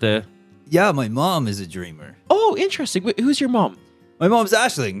control over the. Yeah, my mom is a dreamer. Oh, interesting. Who's your mom? My mom's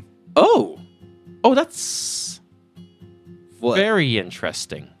Aisling. Oh, that's What? very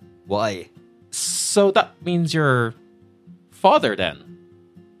interesting. Why? So that means your father then.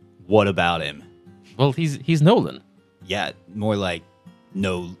 What about him? Well, he's Nolan. Yeah, more like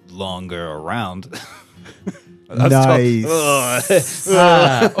no longer around. Nice.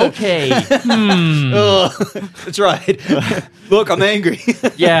 Okay. That's right. Look, I'm angry.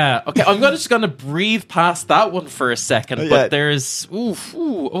 Yeah. Okay. I'm just gonna breathe past that one for a second. Yeah. But there's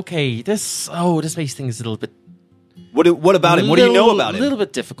okay. This makes things a little bit. What about him? What do you know about A him? little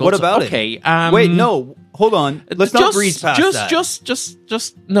bit difficult. What about okay, him? Wait, no. Hold on. Let's not breeze past that.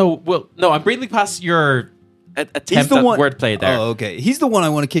 Just no. Well, no. I'm breathing past your attempt at wordplay there. Oh, okay. He's the one I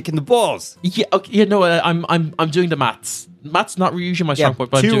want to kick in the balls. Yeah. Okay. You know, I'm doing the maths. Maths not usually my strong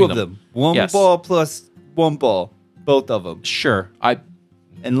point, but I'm two doing of them. One Yes. ball plus one ball. Both of them. Sure.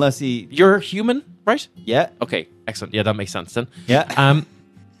 Unless he. You're human, right? Yeah. Okay. Excellent. Yeah, that makes sense then. Yeah. The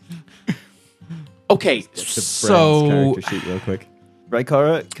Okay. Brand's So, character sheet real quick. Right,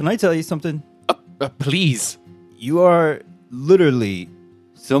 Kara? Can I tell you something? please. You are literally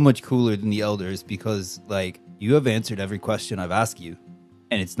so much cooler than the elders because, like, you have answered every question I've asked you,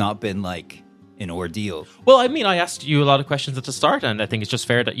 and it's not been like an ordeal. Well, I mean, I asked you a lot of questions at the start, and I think it's just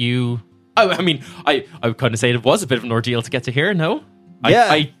fair that you. I mean, I would kind of say it was a bit of an ordeal to get to here. No,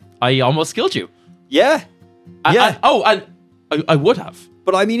 Yeah. I almost killed you. Yeah. Yeah. I would have.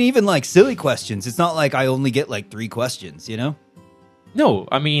 But I mean, even like silly questions. It's not like I only get like 3 questions, you know? No,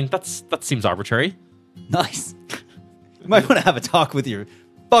 I mean that seems arbitrary. Nice. You might want to have a talk with your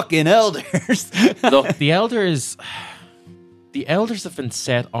fucking elders. Look, the elders have been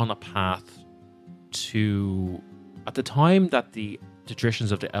set on a path to, at the time that the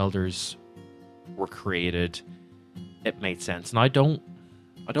traditions of the elders were created, it made sense, and I don't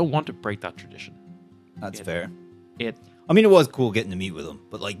want to break that tradition. That's fair. It I mean, it was cool getting to meet with him,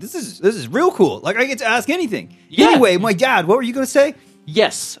 but like this is real cool. Like I get to ask anything. Yeah. Anyway, my dad, what were you gonna say?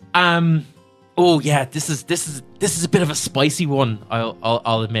 yes. Oh yeah, this is a bit of a spicy one.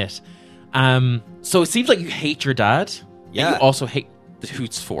 I'll admit. So it seems like you hate your dad. Yeah. And you also hate the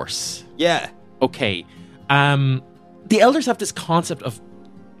Hoots Force. Yeah. Okay. The elders have this concept of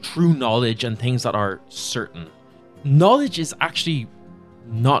true knowledge and things that are certain. Knowledge is actually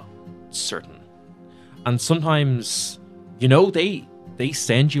not certain. And sometimes, you know, they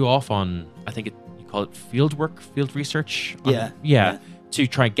send you off on, I think you call it field work, field research. Yeah. To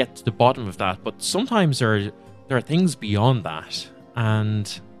try and get to the bottom of that. But sometimes there are things beyond that.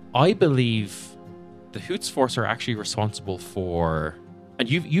 And I believe the Hoots Force are actually responsible for, and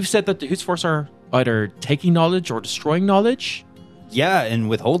you've said that the Hoots Force are either taking knowledge or destroying knowledge. Yeah, and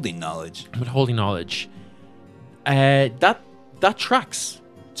withholding knowledge. Withholding knowledge. That tracks,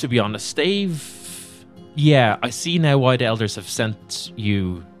 to be honest. Yeah, I see now why the elders have sent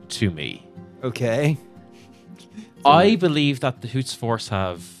you to me. Okay. I believe that the Hoots Force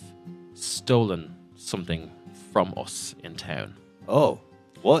have stolen something from us in town. Oh,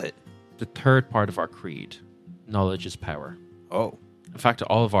 what? The third part of our creed. Knowledge is power. Oh. In fact,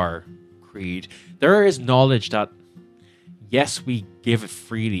 all of our creed, there is knowledge that, yes, we give it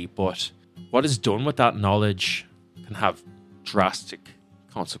freely, but what is done with that knowledge can have drastic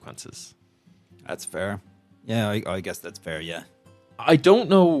consequences. That's fair. Yeah, I guess that's fair, yeah. I don't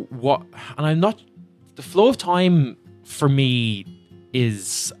know what, and I'm not, the flow of time for me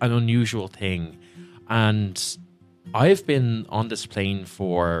is an unusual thing. And I've been on this plane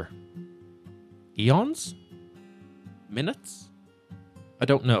for eons? Minutes? I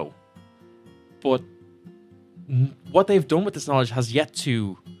don't know. But what they've done with this knowledge has yet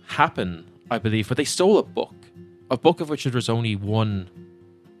to happen, I believe. But they stole a book of which there was only one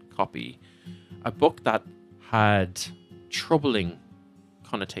copy. A book that had troubling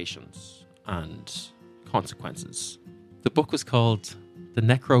connotations and consequences. The book was called The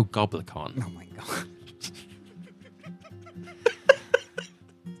Necrogoblicon. Oh my god.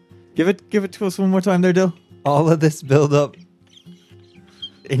 Give it to us one more time there, Dill. All of this build up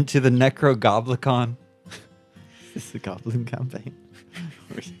into the Necrogoblicon. This is the Goblin campaign.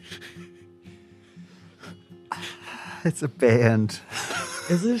 It's a band.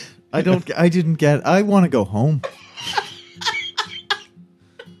 Is it? I didn't get. I want to go home.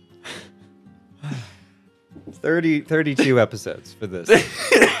 32 episodes for this.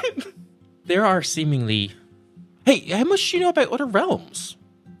 There are seemingly... Hey, how much do you know about other realms?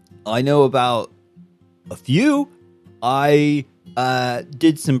 I know about a few. I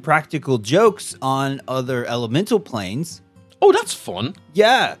did some practical jokes on other elemental planes. Oh, that's fun.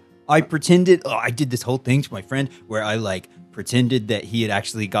 Yeah. I pretended... I did this whole thing to my friend where I, pretended that he had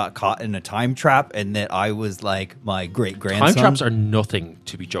actually got caught in a time trap and that I was, my great-grandson. Time traps are nothing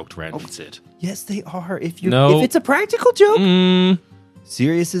to be joked around with, Sid. Yes, they are. If it's a practical joke.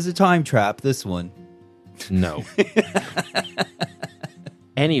 Serious as a time trap, this one. No.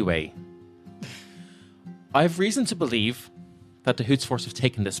 Anyway, I have reason to believe that the Hoots Force have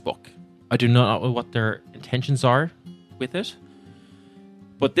taken this book. I do not know what their intentions are with it,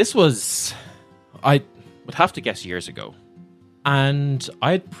 but this was, I would have to guess, years ago. And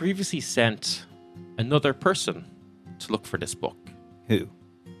I had previously sent another person to look for this book. Who?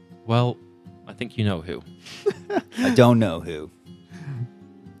 Well, I think you know who. I don't know who.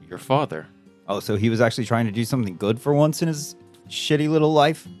 Your father. Oh, so he was actually trying to do something good for once in his shitty little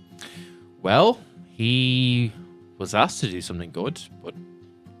life? Well, he was asked to do something good, but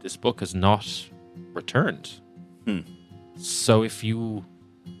this book has not returned. So if you...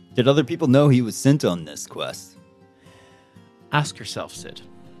 Did other people know he was sent on this quest? Ask yourself, Sid.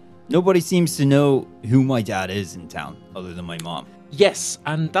 Nobody seems to know who my dad is in town, other than my mom. Yes,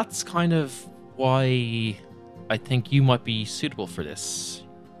 and that's kind of why I think you might be suitable for this.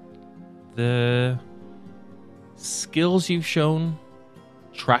 The skills you've shown,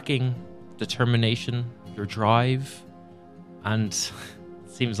 tracking, determination, your drive, and it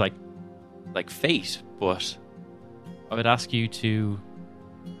seems like fate, but I would ask you to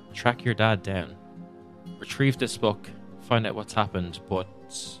track your dad down, retrieve this book, find out what's happened, but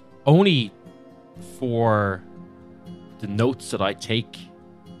only for the notes that I take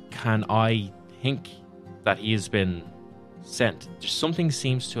can I think that he has been sent. Something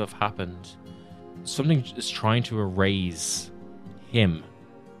seems to have happened. Something is trying to erase him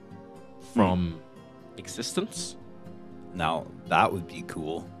from existence. Now, that would be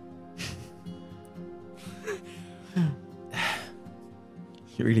cool.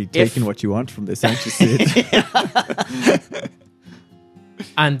 You're really taking what you want from this, aren't you, Sid?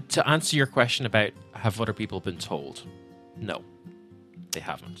 And to answer your question about have other people been told, no, they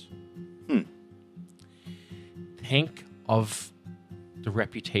haven't. Think of the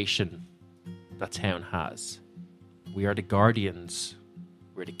reputation that town has. We are the guardians.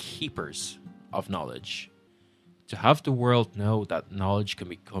 We're the keepers of knowledge. To have the world know that knowledge can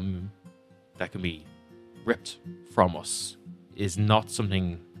be ripped from us is not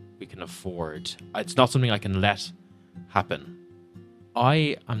something we can afford. It's not something I can let happen.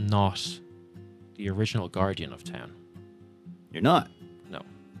 I am not the original guardian of town. You're not? No.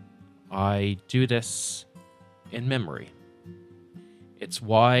 I do this in memory. It's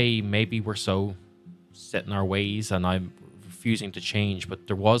why maybe we're so set in our ways and I'm refusing to change, but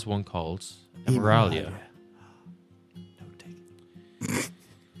there was one called Emeralia.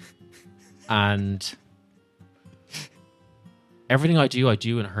 And everything I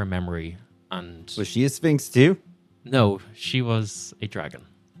do in her memory. And Was she a Sphinx too? no, she was a dragon.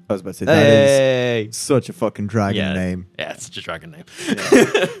 I was about to say, that is such a fucking dragon name. Yeah, it's such a dragon name.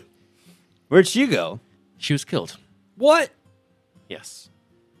 Where'd she go? She was killed. What? Yes.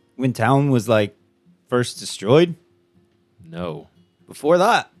 When town was first destroyed? No. Before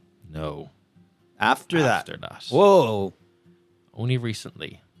that? No. After that? After that. Whoa. Only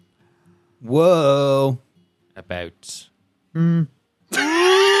recently. Whoa. About... That's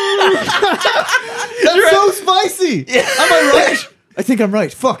so spicy. Am I right? I think I'm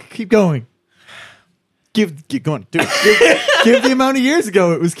right. Fuck. Keep going. Give going. Do it. Give the amount of years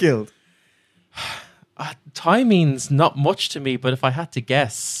ago it was killed. Time means not much to me, but if I had to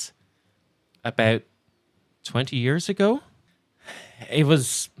guess, about 20 years ago, it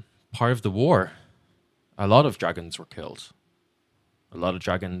was part of the war. A lot of dragons were killed. A lot of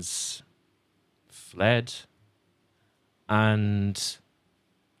dragons fled. And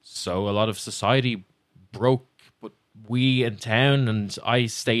so a lot of society broke, but we in town, and I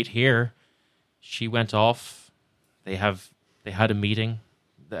stayed here. She went off. They had a meeting.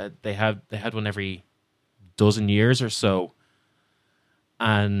 They had one every dozen years or so,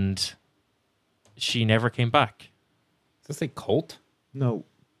 and she never came back. Is this a cult? No.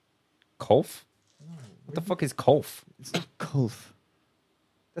 Kolf? What the fuck is Kolf? It's not Kulf.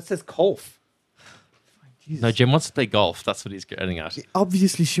 That says Kolf. Jesus. No, Jim wants to play golf. That's what he's getting at.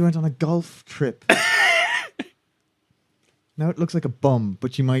 Obviously, she went on a golf trip. Now it looks like a bum,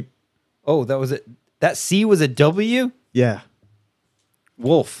 but you might... Oh, that was it. That C was a W? Yeah.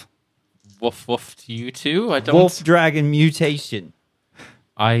 Wolf. Woof woof to you too. I don't. Wolf dragon mutation.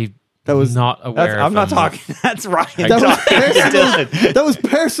 That was not aware. I'm not him. talking. That's Ryan. That was talking. personal, that was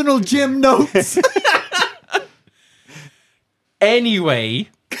personal gym notes. Anyway,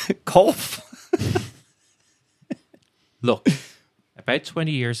 Kolf. look, about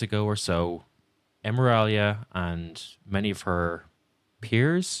 20 years ago or so, Emeralia and many of her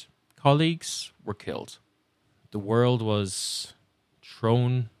peers, colleagues, were killed. The world was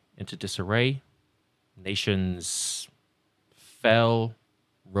thrown into disarray. Nations fell,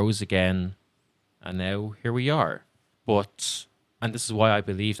 rose again, and now here we are. And this is why I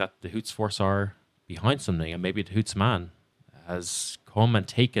believe that the Hoots Force are behind something, and maybe the Hoots man has come and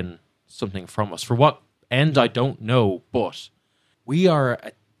taken something from us. For what end, I don't know, but we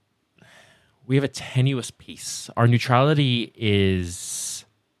have a tenuous peace. Our neutrality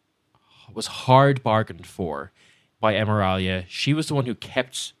was hard bargained for by Emeralia. She was the one who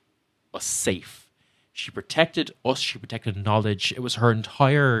kept us safe. She protected us. She protected knowledge. It was her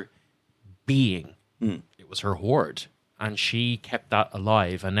entire being. It was her horde. And she kept that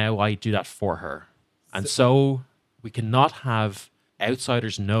alive. And now I do that for her. And so we cannot have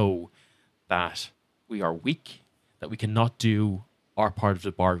outsiders know that we are weak, that we cannot do our part of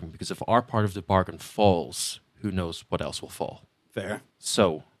the bargain. Because if our part of the bargain falls, who knows what else will fall. Fair.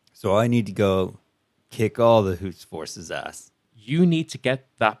 So I need to go kick all the Hoots Force's ass. you need to get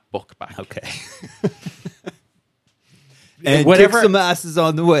that book back. Okay. And Whatever- kick some asses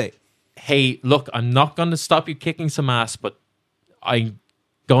on the way. Hey, look, I'm not going to stop you kicking some ass, but I'm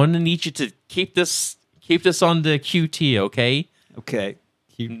going to need you to keep this on the QT, okay? Okay.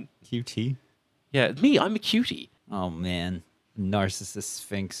 QT? Yeah, I'm a cutie. Oh, man. Narcissist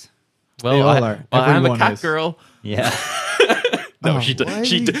Sphinx. Well, They all I, are. well, I'm a Everyone cat is. girl. Yeah. No, Oh, she why?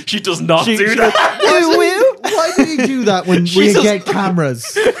 does not do that. Why do you do that when we Jesus. get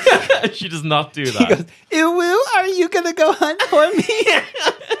cameras? She does not do He that. goes, Ew, are you going to go hunt for me?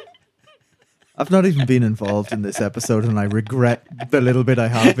 I've not even been involved in this episode, and I regret the little bit I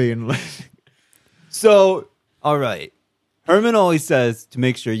have been. So, all right. Herman always says to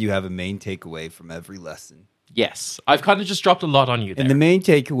make sure you have a main takeaway from every lesson. Yes, I've kind of just dropped a lot on you there. And the main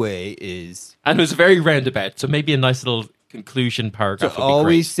takeaway is And it was very roundabout, so maybe a nice little conclusion paragraph to would be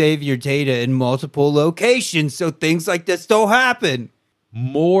always great. save your data in multiple locations so things like this don't happen.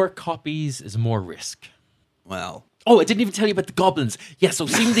 More copies is more risk. Well, Oh, I didn't even tell you about the goblins. Yes, so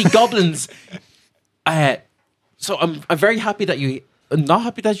seeing the goblins. So I'm very happy that I'm not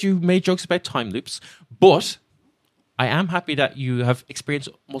happy that you made jokes about time loops, but I am happy that you have experienced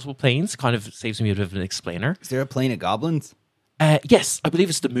multiple planes. Kind of saves me a bit of an explainer. is there a plane of goblins? Yes, I believe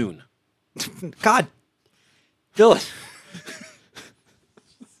it's the moon. God. Dylan.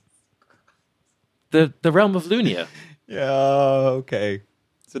 The realm of Lunia. Yeah, okay.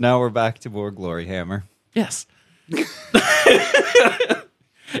 So now we're back to more Glory Hammer. Yes.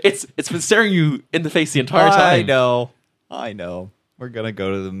 It's been staring you in the face the entire time. I know. We're going to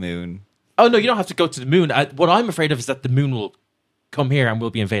go to the moon. Oh, no, you don't have to go to the moon. What I'm afraid of is that the moon will come here and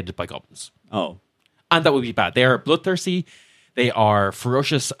will be invaded by goblins. Oh. And that would be bad. They are bloodthirsty, they are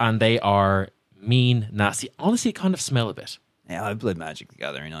ferocious, and they are mean, nasty. Honestly, kind of smell a bit. Yeah, I played Magic the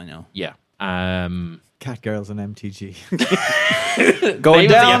Gathering, I know. Yeah. Cat girls and MTG. Going Name of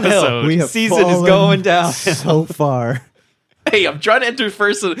the downhill. episode. We have Season is fallen going down. so far. Hey, I'm trying to enter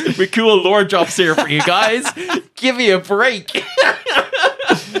first with cool lore drops here for you guys. Give me a break.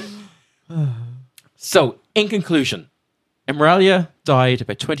 So, in conclusion, Emeralia died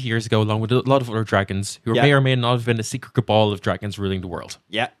about 20 years ago along with a lot of other dragons who Yeah. may or may not have been a secret cabal of dragons ruling the world.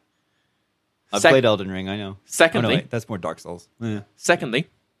 Yeah. I've Sec- played Elden Ring, I know. Secondly- Oh, no, wait, that's more Dark Souls. Yeah. Secondly,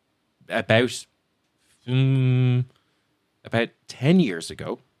 about 10 years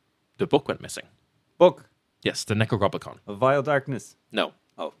ago, the book went missing. Book Yes, the Necrogoblicon. of Vile Darkness. No.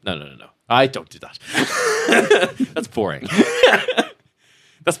 Oh. No. I don't do that. That's boring.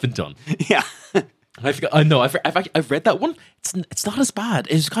 That's been done. Yeah. I forgot. I know. I've read that one. It's not as bad.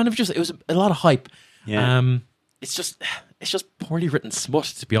 It was kind of just. It was a lot of hype. Yeah. It's just poorly written smut,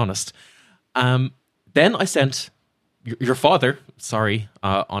 to be honest. Then I sent your father,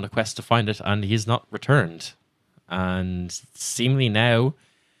 on a quest to find it, and he's not returned. And seemingly now,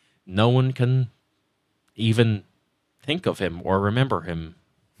 no one can even think of him or remember him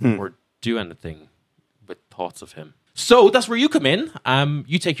or do anything with thoughts of him. So that's where you come in.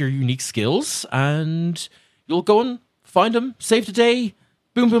 You take your unique skills and you'll go and find them, save the day,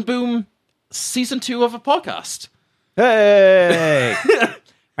 boom, boom, boom. Season 2 of a podcast. Hey!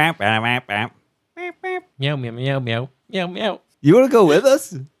 Meow, meow, meow, meow, meow, meow. You want to go with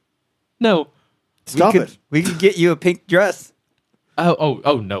us? No. Stop it. We could get you a pink dress Oh,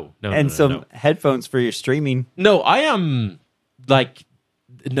 no, no, and no, some no. headphones for your streaming. No, I am like,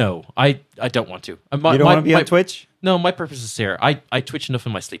 no, I don't want to. You don't want to be on Twitch? No, my purpose is here. I twitch enough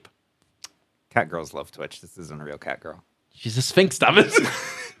in my sleep. Cat girls love Twitch. This isn't a real cat girl. She's a sphinx, damn it.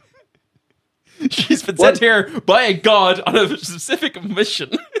 She's been sent here by a god on a specific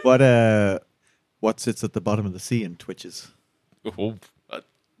mission. What sits at the bottom of the sea and twitches? Oh,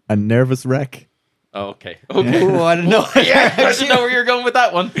 A nervous wreck. okay. Okay. Oh, I don't know. Yeah, I didn't know where you're going with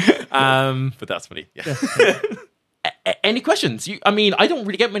that one. But that's funny. Yeah. Any questions? I mean, I don't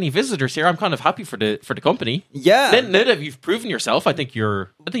really get many visitors here. I'm kind of happy for the company. Yeah. Now that you've proven yourself, I think you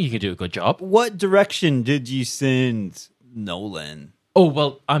can do a good job. What direction did you send Nolan? Oh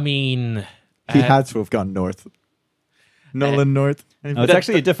well, I mean, He had to have gone north. Nolan north. No, it's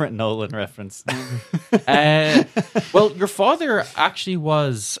actually a different Nolan reference. well, your father actually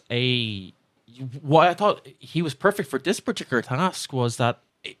was what I thought he was perfect for this particular task was that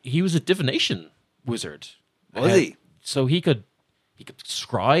he was a divination wizard. Was he? So he could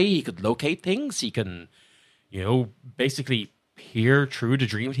scry, he could locate things, he can, basically peer through the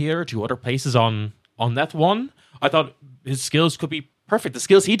dream theater to other places on that one. I thought his skills could be perfect. The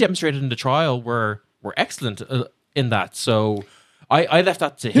skills he demonstrated in the trial were excellent in that. So I left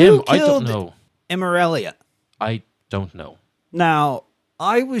that to him. I don't know. Immorella. I don't know. Now,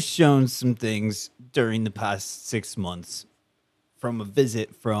 I was shown some things during the past 6 months from a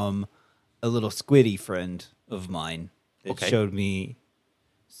visit from a little squiddy friend of mine that Okay. showed me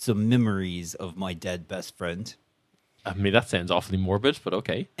some memories of my dead best friend. I mean, that sounds awfully morbid, but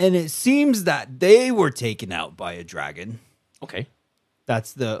okay. And it seems that they were taken out by a dragon. Okay.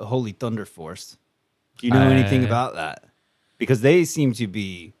 That's the Holy Thunder Force. Do you know anything about that? Because they seem to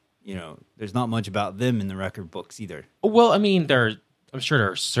be, there's not much about them in the record books either. Well, I mean, I'm sure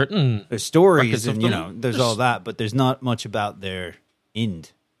there are certain... There's stories Records of and, them. there's all that, but there's not much about their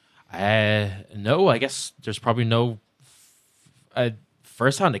end. No, I guess there's probably no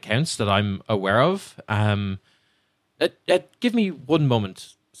first-hand accounts that I'm aware of. Give me one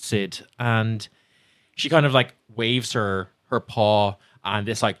moment, Sid. And she kind of like waves her paw, and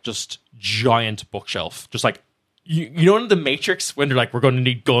this like just giant bookshelf, just like you know in the Matrix when they're like, we're going to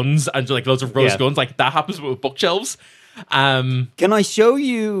need guns and like loads of rose Yeah. guns, like that happens with bookshelves. Can I show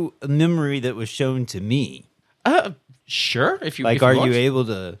you a memory that was shown to me? Sure, if you Like, if are want. you able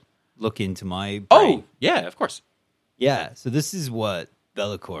to look into my brain? Oh, yeah, of course. yeah. So this is what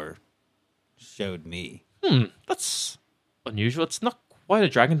Bellicor showed me. That's unusual. It's not quite a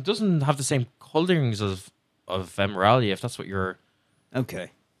dragon. It doesn't have the same colorings of Emeraldia, if that's what you're.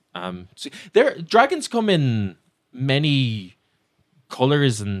 Okay. Dragons come in many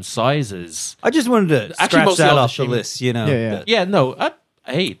colors and sizes. I just wanted to Actually, scratch mostly that all the off the shaman- list, Yeah. that Yeah, no.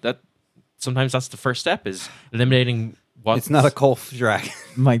 Hey, that sometimes that's the first step is eliminating what. It's not a Kolf dragon.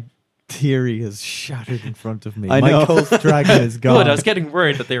 My theory has shattered in front of me. I My know. Kolf dragon is gone. good. I was getting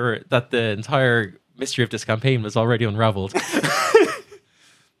worried that the entire mystery of this campaign was already unraveled.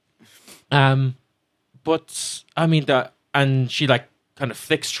 But I mean and she like kind of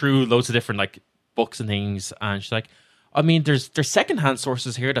flicks through loads of different like books and things, and she's like, I mean, there's secondhand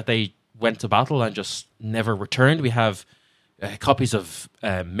sources here that they went to battle and just never returned. We have copies of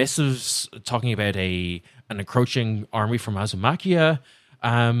missives talking about an encroaching army from Azumakia.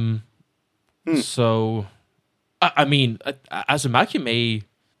 So, I mean, Azumakia may.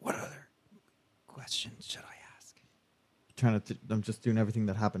 What other questions should I ask? I'm just doing everything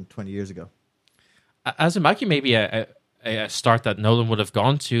that happened 20 years ago. Azumaki may be a start that Nolan would have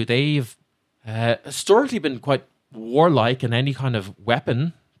gone to. They've historically been quite warlike, and any kind of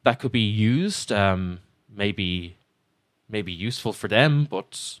weapon that could be used may be useful for them.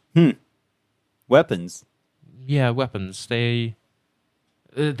 But Weapons. yeah, weapons. They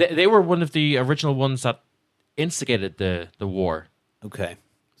were one of the original ones that instigated the war. Okay.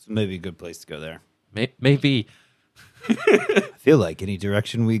 So maybe a good place to go there. Maybe. I feel like any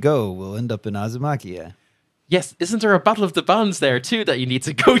direction we go, we'll end up in Azumakia. Yes, isn't there a Battle of the Bands there too that you need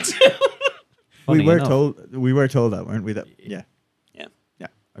to go to? Funny We were enough. told that, weren't we? That yeah. Yeah.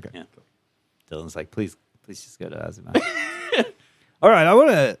 Okay. Yeah. Dylan's like, please just go to Azumakia. All right, I want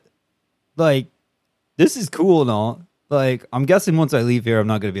to, this is cool and all. I'm guessing once I leave here, I'm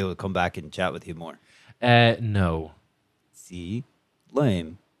not going to be able to come back and chat with you more. No. See?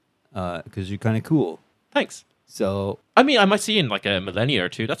 Lame. Because you're kind of cool. Thanks. So, I mean, I might see you in like a millennia or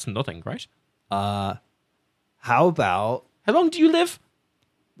two. That's nothing, right? how about How long do you live?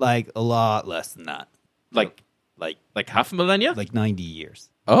 like a lot less than that? Like Like half a millennia? like 90 years.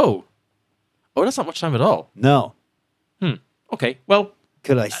 Oh, that's not much time at all. No. Okay, well,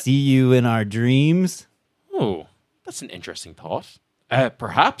 Could I see you in our dreams? oh, that's an interesting thought.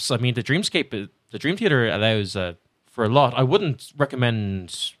 Perhaps. I mean, the Dream Theater allows for a lot. I wouldn't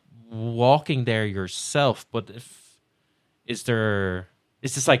recommend walking there yourself, but is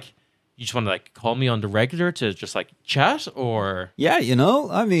this like you just want to like call me on the regular to just like chat, or Yeah,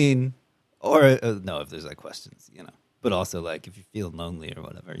 I mean, or no, if there's like questions, but also like if you feel lonely or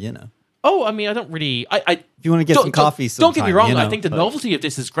whatever, oh, I mean, I don't really. I if you want to get some coffee, don't get me sometime, wrong. I think the novelty of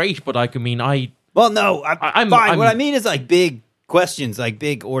this is great, but Well, no, I'm fine. I'm- What I mean is like big questions, like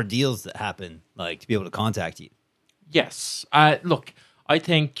big ordeals that happen, like to be able to contact you, yes. Look, I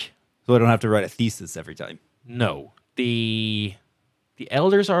think so I don't have to write a thesis every time. no. The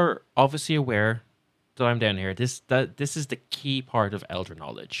elders are obviously aware that I'm down here. This is the key part of elder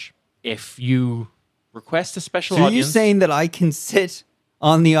knowledge. If you request a special So audience, you're saying that I can sit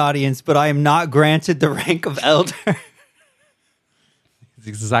on the audience, but I am not granted the rank of elder? it's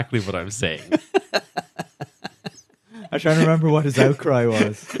exactly what I'm saying. I'm trying to remember what his outcry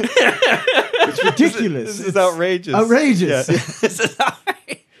was. It's ridiculous. This is outrageous. Outrageous. This is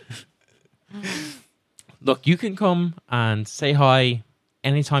outrageous. Look, you can come and say hi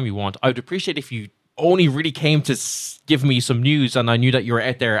anytime you want. I would appreciate if you only really came to give me some news, and I knew that you were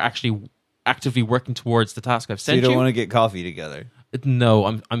out there actually actively working towards the task I've So sent you you. don't want to get coffee together? No,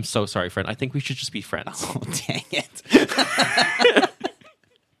 I'm so sorry, friend. I think we should just be friends. Oh, dang it.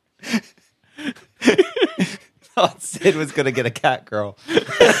 Thought Sid was going to get a cat girl.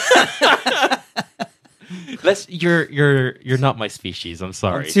 You're not my species. I'm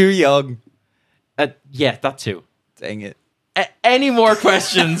sorry. I'm too young. Yeah, that too. Dang it. Any more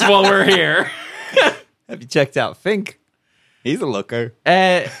questions while we're here? Have you checked out Fink? He's a looker.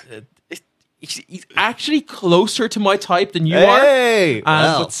 He's actually closer to my type than you Hey!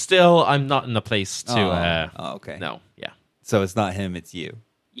 are, but still, I'm not in a place to. Oh, okay. No, yeah, So it's not him, it's you.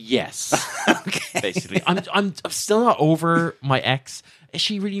 yes. Okay. Basically, I'm still not over my ex. Is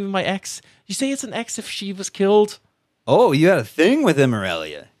she really my ex? You say it's an ex if she was killed? Oh, you had a thing with him,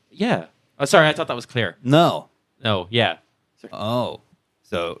 Aurelia. Yeah. Oh, sorry, I thought that was clear. No. No, yeah, Oh.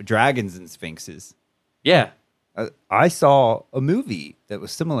 So dragons and sphinxes. yeah. I saw a movie that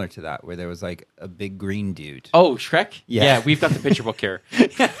was similar to that, where there was like a big green dude. Oh, Shrek? Yeah. We've got the picture book here.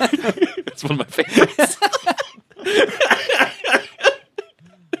 It's one of my favorites.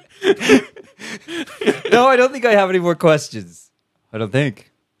 No, I don't think I have any more questions. I don't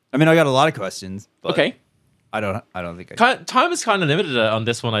think. I mean, I got a lot of questions. But Okay. I don't think I. Time is kind of limited on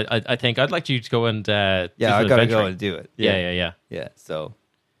this one, I think. I'd like you to go and... Yeah, do I some gotta adventuring. go and do it. Yeah. Yeah. So,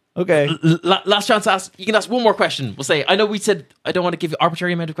 okay. Last chance to ask. You can ask one more question. We'll say, I know we said I don't want to give you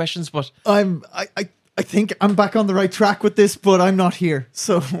arbitrary amount of questions, but I think I'm back on the right track with this, but I'm not here.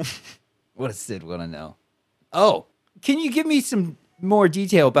 So What does Sid want to know? Oh, can you give me some more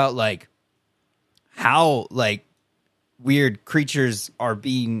detail about like how like weird creatures are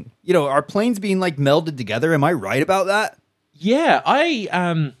being, are planes being like melded together? Am I right about that? yeah,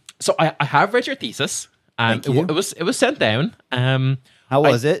 so I have read your thesis. Thank you. It was sent down. How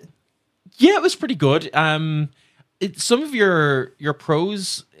was it? Yeah, it was pretty good. Some of your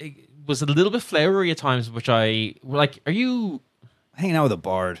prose was a little bit flowery at times, which I like. Are you? Hanging out with a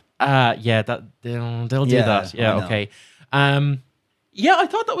bard. Yeah, that they'll do Yeah, that. Yeah, I know. okay. Yeah, I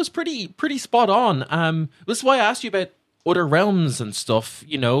thought that was pretty spot on. This is why I asked you about other realms and stuff.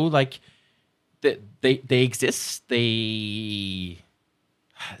 Like they exist. They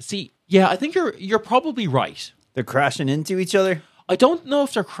see. Yeah, I think you're probably right. They're crashing into each other. I don't know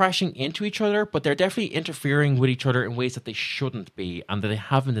if they're crashing into each other, but they're definitely interfering with each other in ways that they shouldn't be and that they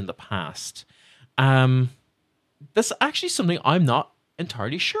haven't in the past. That's actually something I'm not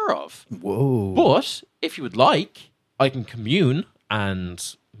entirely sure of. Whoa. But if you would like, I can commune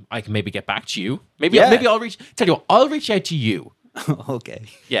and I can maybe get back to you. Maybe Yeah. I'll reach. Tell you what, I'll reach out to you. Okay.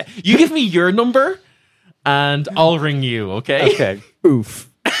 Yeah, you give me your number, and I'll ring you. Okay. Okay. oof.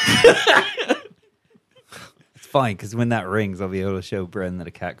 It's fine because when that rings, I'll be able to show Bren that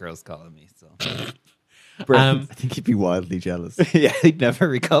a cat girl's calling me. So. I think he'd be wildly jealous. Yeah, he'd never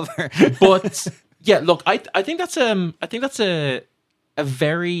recover. But yeah, look, I think that's a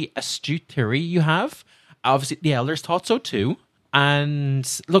very astute theory you have. Obviously, the elders thought so too. And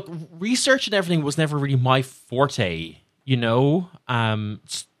look, research and everything was never really my forte. I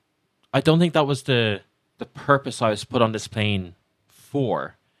don't think that was the purpose I was put on this plane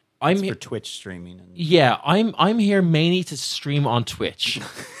for. I'm for here. Twitch streaming. And Yeah, I'm here mainly to stream on Twitch.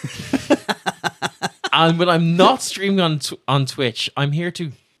 And when I'm not streaming on Twitch, I'm here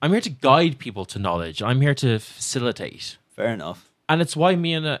to guide people to knowledge. I'm here to facilitate. fair enough. And it's why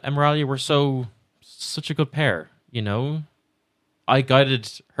me and Emeralia were such a good pair, you know? I guided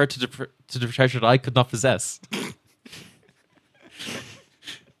her to the treasure that I could not possess.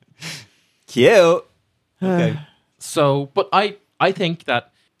 Cute. Okay. So, but I think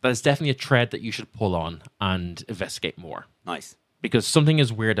that is definitely a thread that you should pull on and investigate more. Nice. Because something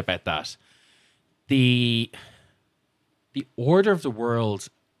is weird about that. The order of the world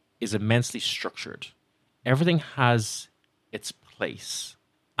is immensely structured. Everything has its place.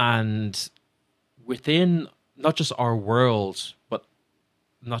 And within not just our world, but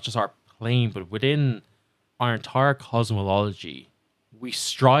not just our plane, but within our entire cosmology, we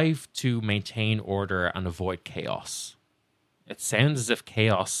strive to maintain order and avoid chaos. It sounds as if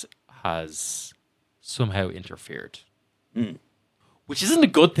chaos has somehow interfered. Which isn't a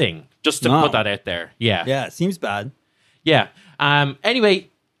good thing, just to No. put that out there. Yeah. Yeah, it seems bad. Yeah. Anyway,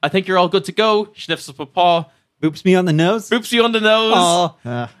 I think you're all good to go. Sniffs up a paw, Boops me on the nose. boops you on the nose,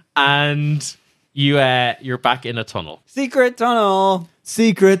 Aw. and you're back in a tunnel. Secret tunnel.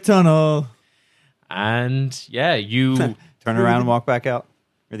 Secret tunnel. And yeah, you Turn around and walk back out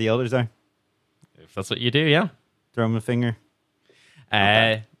where the elders are. if that's what you do, yeah. Throw them a finger.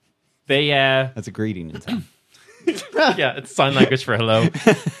 They That's a greeting in town. yeah, it's sign language for hello.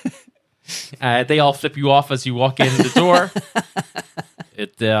 They all flip you off as you walk in the door.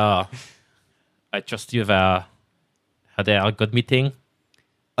 I trust you've had a good meeting.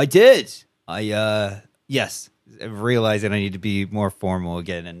 I did. Yes. Realizing I need to be more formal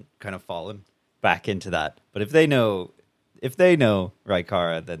again and kind of fallen back into that. But if they know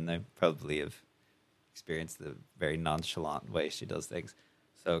Raikara, then they probably have experienced the very nonchalant way she does things.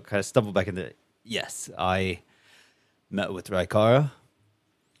 So kind of stumble back into, yes, I met with Raikara.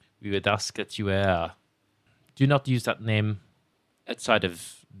 We would ask that you do not use that name outside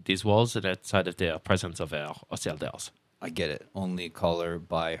of these walls and outside of the presence of us elders. I get it. Only call her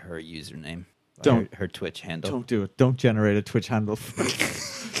by her username. By Don't- her Twitch handle. Don't do it. Don't generate a Twitch handle.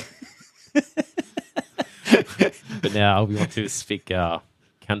 But now we want to speak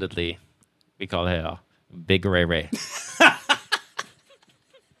candidly. We call her Big Ray Ray.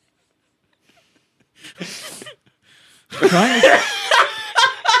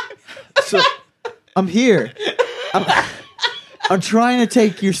 So I'm here. I'm trying to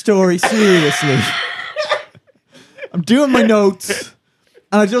take your story seriously. I'm doing my notes,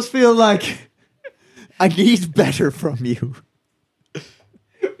 and I just feel like I need better from you.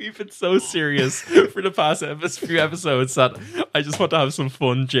 We've been so serious for the past few episodes that I just want to have some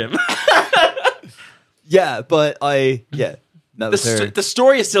fun, Jim. Yeah, but I met with her. The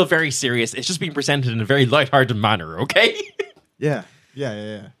story is still very serious. It's just being presented in a very lighthearted manner, okay? Yeah.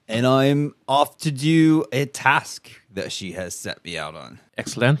 And I'm off to do a task that she has set me out on.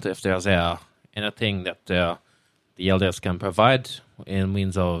 Excellent. If there's anything that the elders can provide in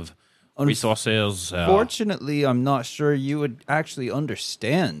means of resources. Fortunately, I'm not sure you would actually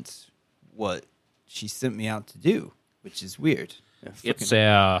understand what she sent me out to do, which is weird. It's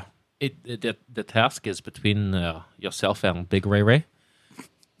the task is between yourself and Big Ray Ray,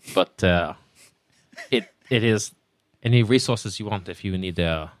 but it is any resources you want if you need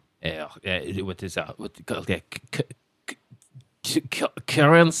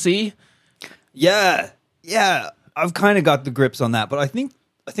currency. Yeah, I've kind of got the grips on that, but I think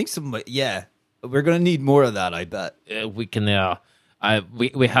we're gonna need more of that. I bet. We can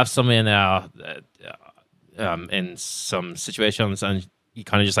we have some in some situations, and he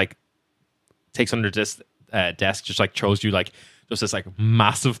kind of just like takes under this desk, just like throws you like just this like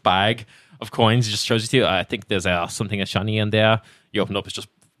massive bag of coins. He just shows you to you. I think there's something shiny in there. You open up, it's just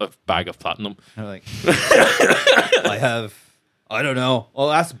a bag of platinum. I'm like, I don't know.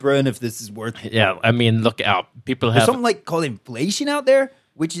 I'll ask Bryn if this is worth it. Yeah, I mean, look out. People There's have something like called inflation out there,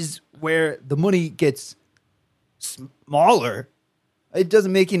 which is where the money gets smaller. It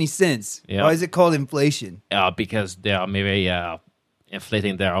doesn't make any sense. Yeah. Why is it called inflation? because they are maybe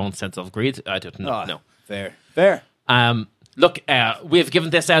inflating their own sense of greed. I don't know. No. Fair. Look, we have given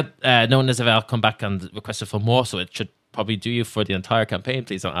this out. No one has ever come back and requested for more, so it should probably do you for the entire campaign.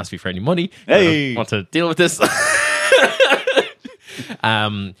 Please don't ask me for any money. I Hey. don't want to deal with this.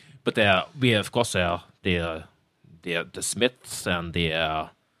 But we of course the smiths and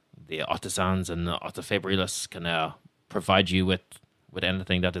the artisans and the artifabrilis can provide you with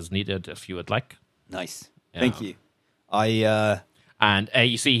anything that is needed if you would like. Nice. Yeah. Thank you. And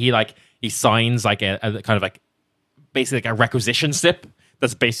you see he signs like a kind of like basically like a requisition slip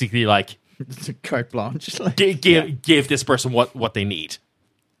that's basically like It's a carte blanche. Like, give this person what they need.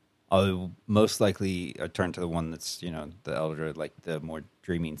 I'll most likely turn to the one that's, you know, the elder, like the more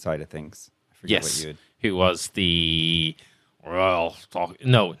dreaming side of things. I forget what Yes, you would. who was the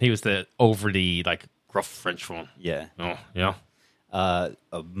no, he was the overly like gruff French one. Yeah. Oh yeah, I'll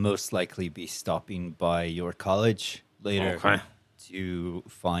most likely be stopping by your college later Okay. to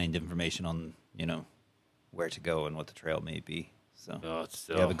find information on, you know, where to go and what the trail may be. So, oh, it's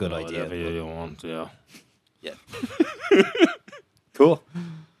you have a good idea. Whatever you want, yeah. yeah. Cool.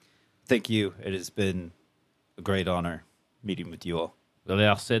 Thank you. It has been a great honor meeting with you all. Well,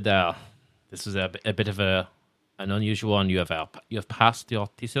 I said this is a bit of an unusual one. You have passed your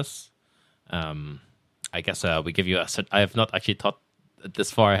thesis. I guess we give you a. I have not actually thought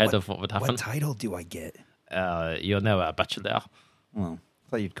this far ahead of what would happen. What title do I get? You're now a bachelor. Well, I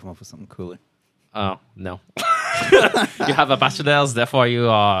thought you'd come up with something cooler. Oh no, you have a bachelor's, therefore you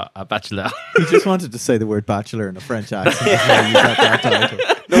are a bachelor. he just wanted to say the word bachelor in a French accent. Before you got that title.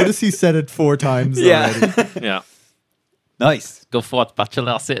 Notice he said it 4 times already. Yeah, Nice. go for it,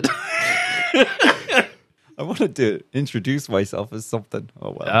 bachelor. Said. I wanted to introduce myself as something.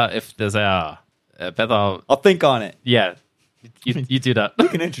 Oh, well. If there's a better, I'll think on it. yeah, you do that. You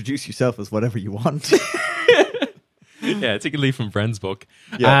can introduce yourself as whatever you want. Yeah, take a leaf from Bren's book.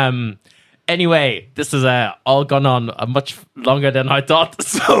 Yeah. Anyway, this is all gone on much longer than I thought.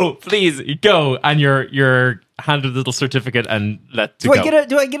 So please go and you're handed a little certificate and let Do go.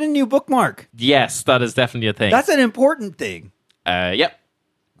 I get a new bookmark? Yes, that is definitely a thing. That's an important thing. Yep.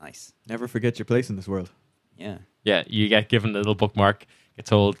 Nice. Never forget your place in this world. Yeah. Yeah, you get given a little bookmark, get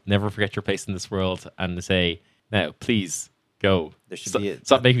told, never forget your place in this world, and they say, now, please, go. There should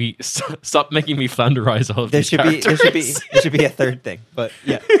be Stop making me flanderize all of There these should characters. be a third thing, but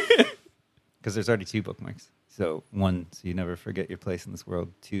yeah, because there's already 2 bookmarks. So 1, so you never forget your place in this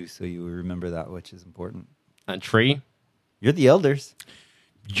world. 2, so you remember that which is important. And 3, You're the elders.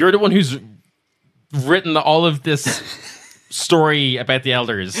 you're the one who's written all of this story about the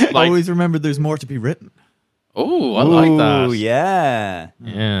elders. Like, Always remember there's more to be written. oh, I like that. Oh yeah,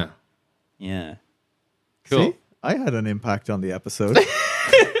 Yeah. yeah. Cool. See? I had an impact on the episode.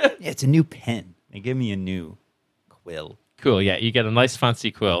 Yeah, it's a new pen. They give me a new quill. Cool. Yeah, you get a nice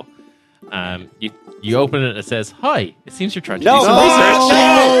fancy quill. You open it and it says, "Hi, it seems you're trying to do some research."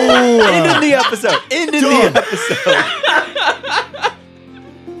 End of the episode. End of the episode.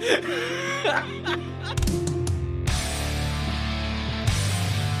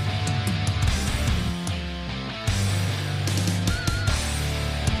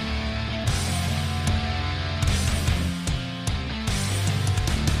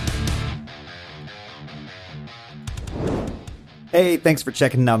 Hey, thanks for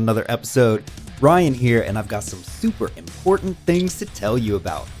checking out another episode. Ryan here, and I've got some super important things to tell you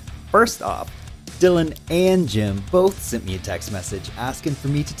about. First off, Dylan and Jim both sent me a text message asking for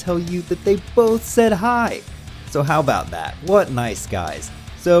me to tell you that they both said hi. So how about that? What nice guys.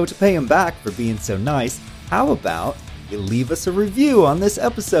 So to pay them back for being so nice, how about you leave us a review on this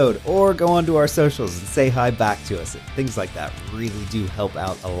episode or go onto our socials and say hi back to us. Things like that really do help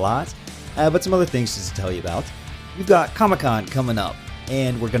out a lot. But some other things just to tell you about. We've got Comic-Con coming up,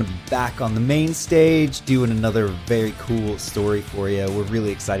 and we're going to be back on the main stage doing another very cool story for you. We're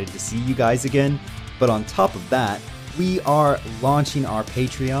really excited to see you guys again. But on top of that, we are launching our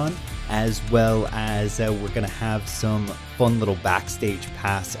Patreon, as well as we're going to have some fun little backstage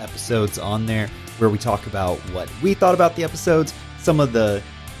pass episodes on there where we talk about what we thought about the episodes, some of the,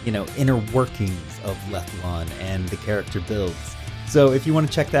 inner workings of Lethlon and the character builds. So if you want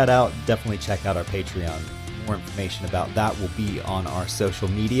to check that out, definitely check out our Patreon. More information about that will be on our social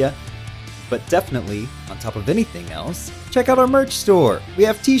media. But definitely, on top of anything else, check out our merch store. We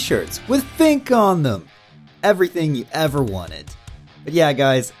have t-shirts with Fink on them. Everything you ever wanted. But yeah,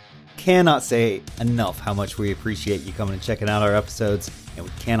 guys, cannot say enough how much we appreciate you coming and checking out our episodes, and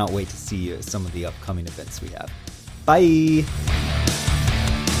we cannot wait to see you at some of the upcoming events we have. Bye!